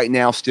Spencer. Right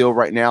now,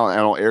 and I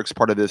know Eric's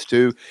part of this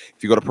too.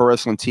 If you go to Pro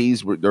Wrestling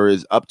Tees, there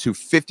is up to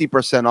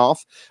 50%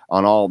 off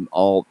on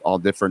all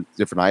different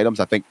items.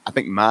 I think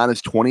mine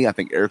is 20. I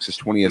think Eric's is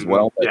 20 as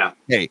well. But yeah.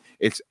 Hey,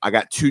 I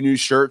got 2 new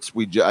shirts.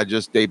 I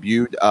just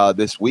debuted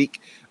this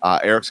week.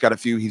 Eric's got a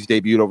few he's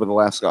debuted over the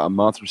last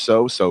month or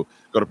so. So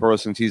go to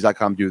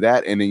prowrestlingtees.com, do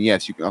that. And then,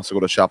 yes, you can also go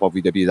to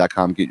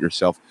shopovw.com, get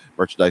yourself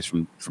merchandise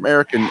from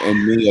Eric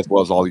and me, as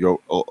well as all your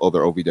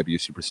other OVW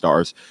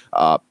superstars.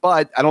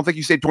 But I don't think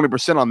you saved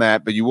 20% on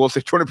that, but you will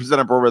save 20%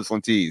 on Pro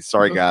Wrestling Tees.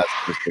 Sorry, guys.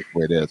 That's the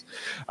way it is.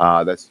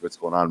 That's what's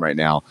going on right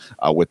now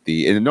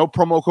and no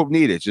promo code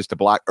needed. It's just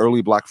a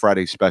early Black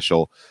Friday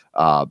special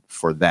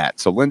for that.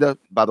 So, Linda,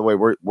 by the way,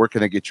 where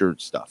can I get your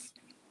stuff?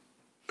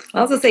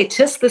 I'll also say,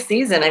 'tis the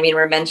season. I mean,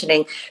 we're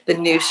mentioning the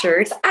new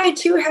shirts. I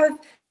too have,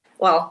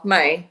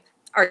 my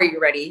Are You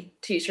Ready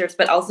t-shirts,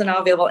 but also now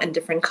available in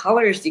different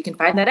colors. You can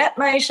find that at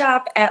my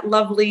shop at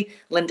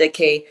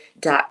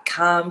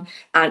lovelylindak.com.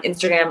 On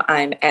Instagram,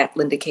 I'm at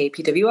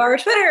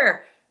LindaKPWR.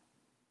 Twitter,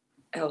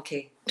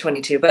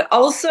 LK22. But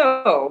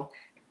also,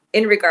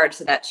 in regards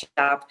to that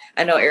shop,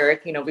 I know,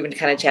 Eric, we've been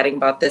kind of chatting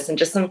about this and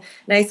just some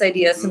nice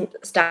ideas, some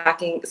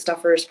stocking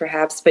stuffers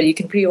perhaps, but you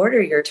can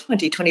pre-order your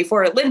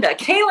 2024 Linda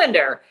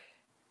calendar.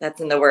 That's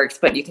in the works,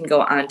 but you can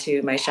go on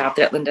to my shop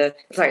at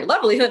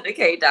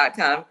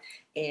lovelylindak.com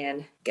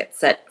and get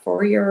set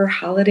for your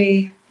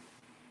holiday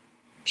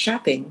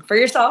shopping for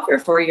yourself or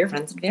for your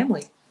friends and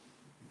family.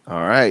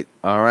 All right,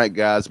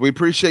 guys. We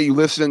appreciate you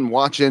listening,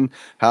 watching,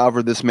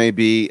 however this may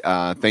be.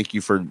 Thank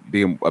you for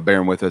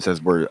bearing with us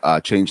as we're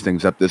change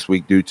things up this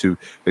week due to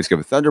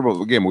Thanksgiving Thunder.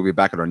 But again, we'll be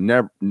back at our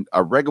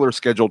regular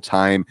scheduled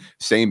time,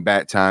 same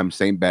bat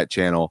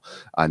channel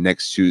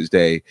next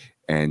Tuesday.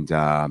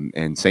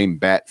 And same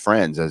bat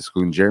friends as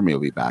Scoot and Jeremy will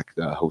be back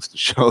to host the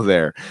show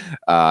there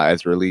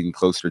as we're leading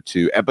closer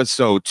to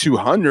episode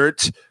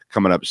 200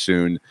 coming up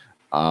soon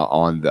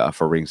on the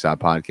For Ringside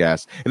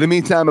podcast. In the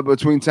meantime, but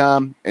between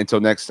time,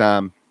 until next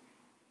time,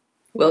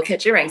 we'll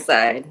catch you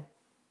ringside.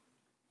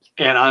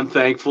 And I'm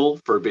thankful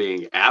for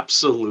being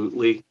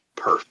absolutely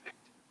perfect.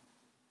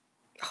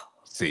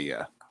 See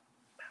ya.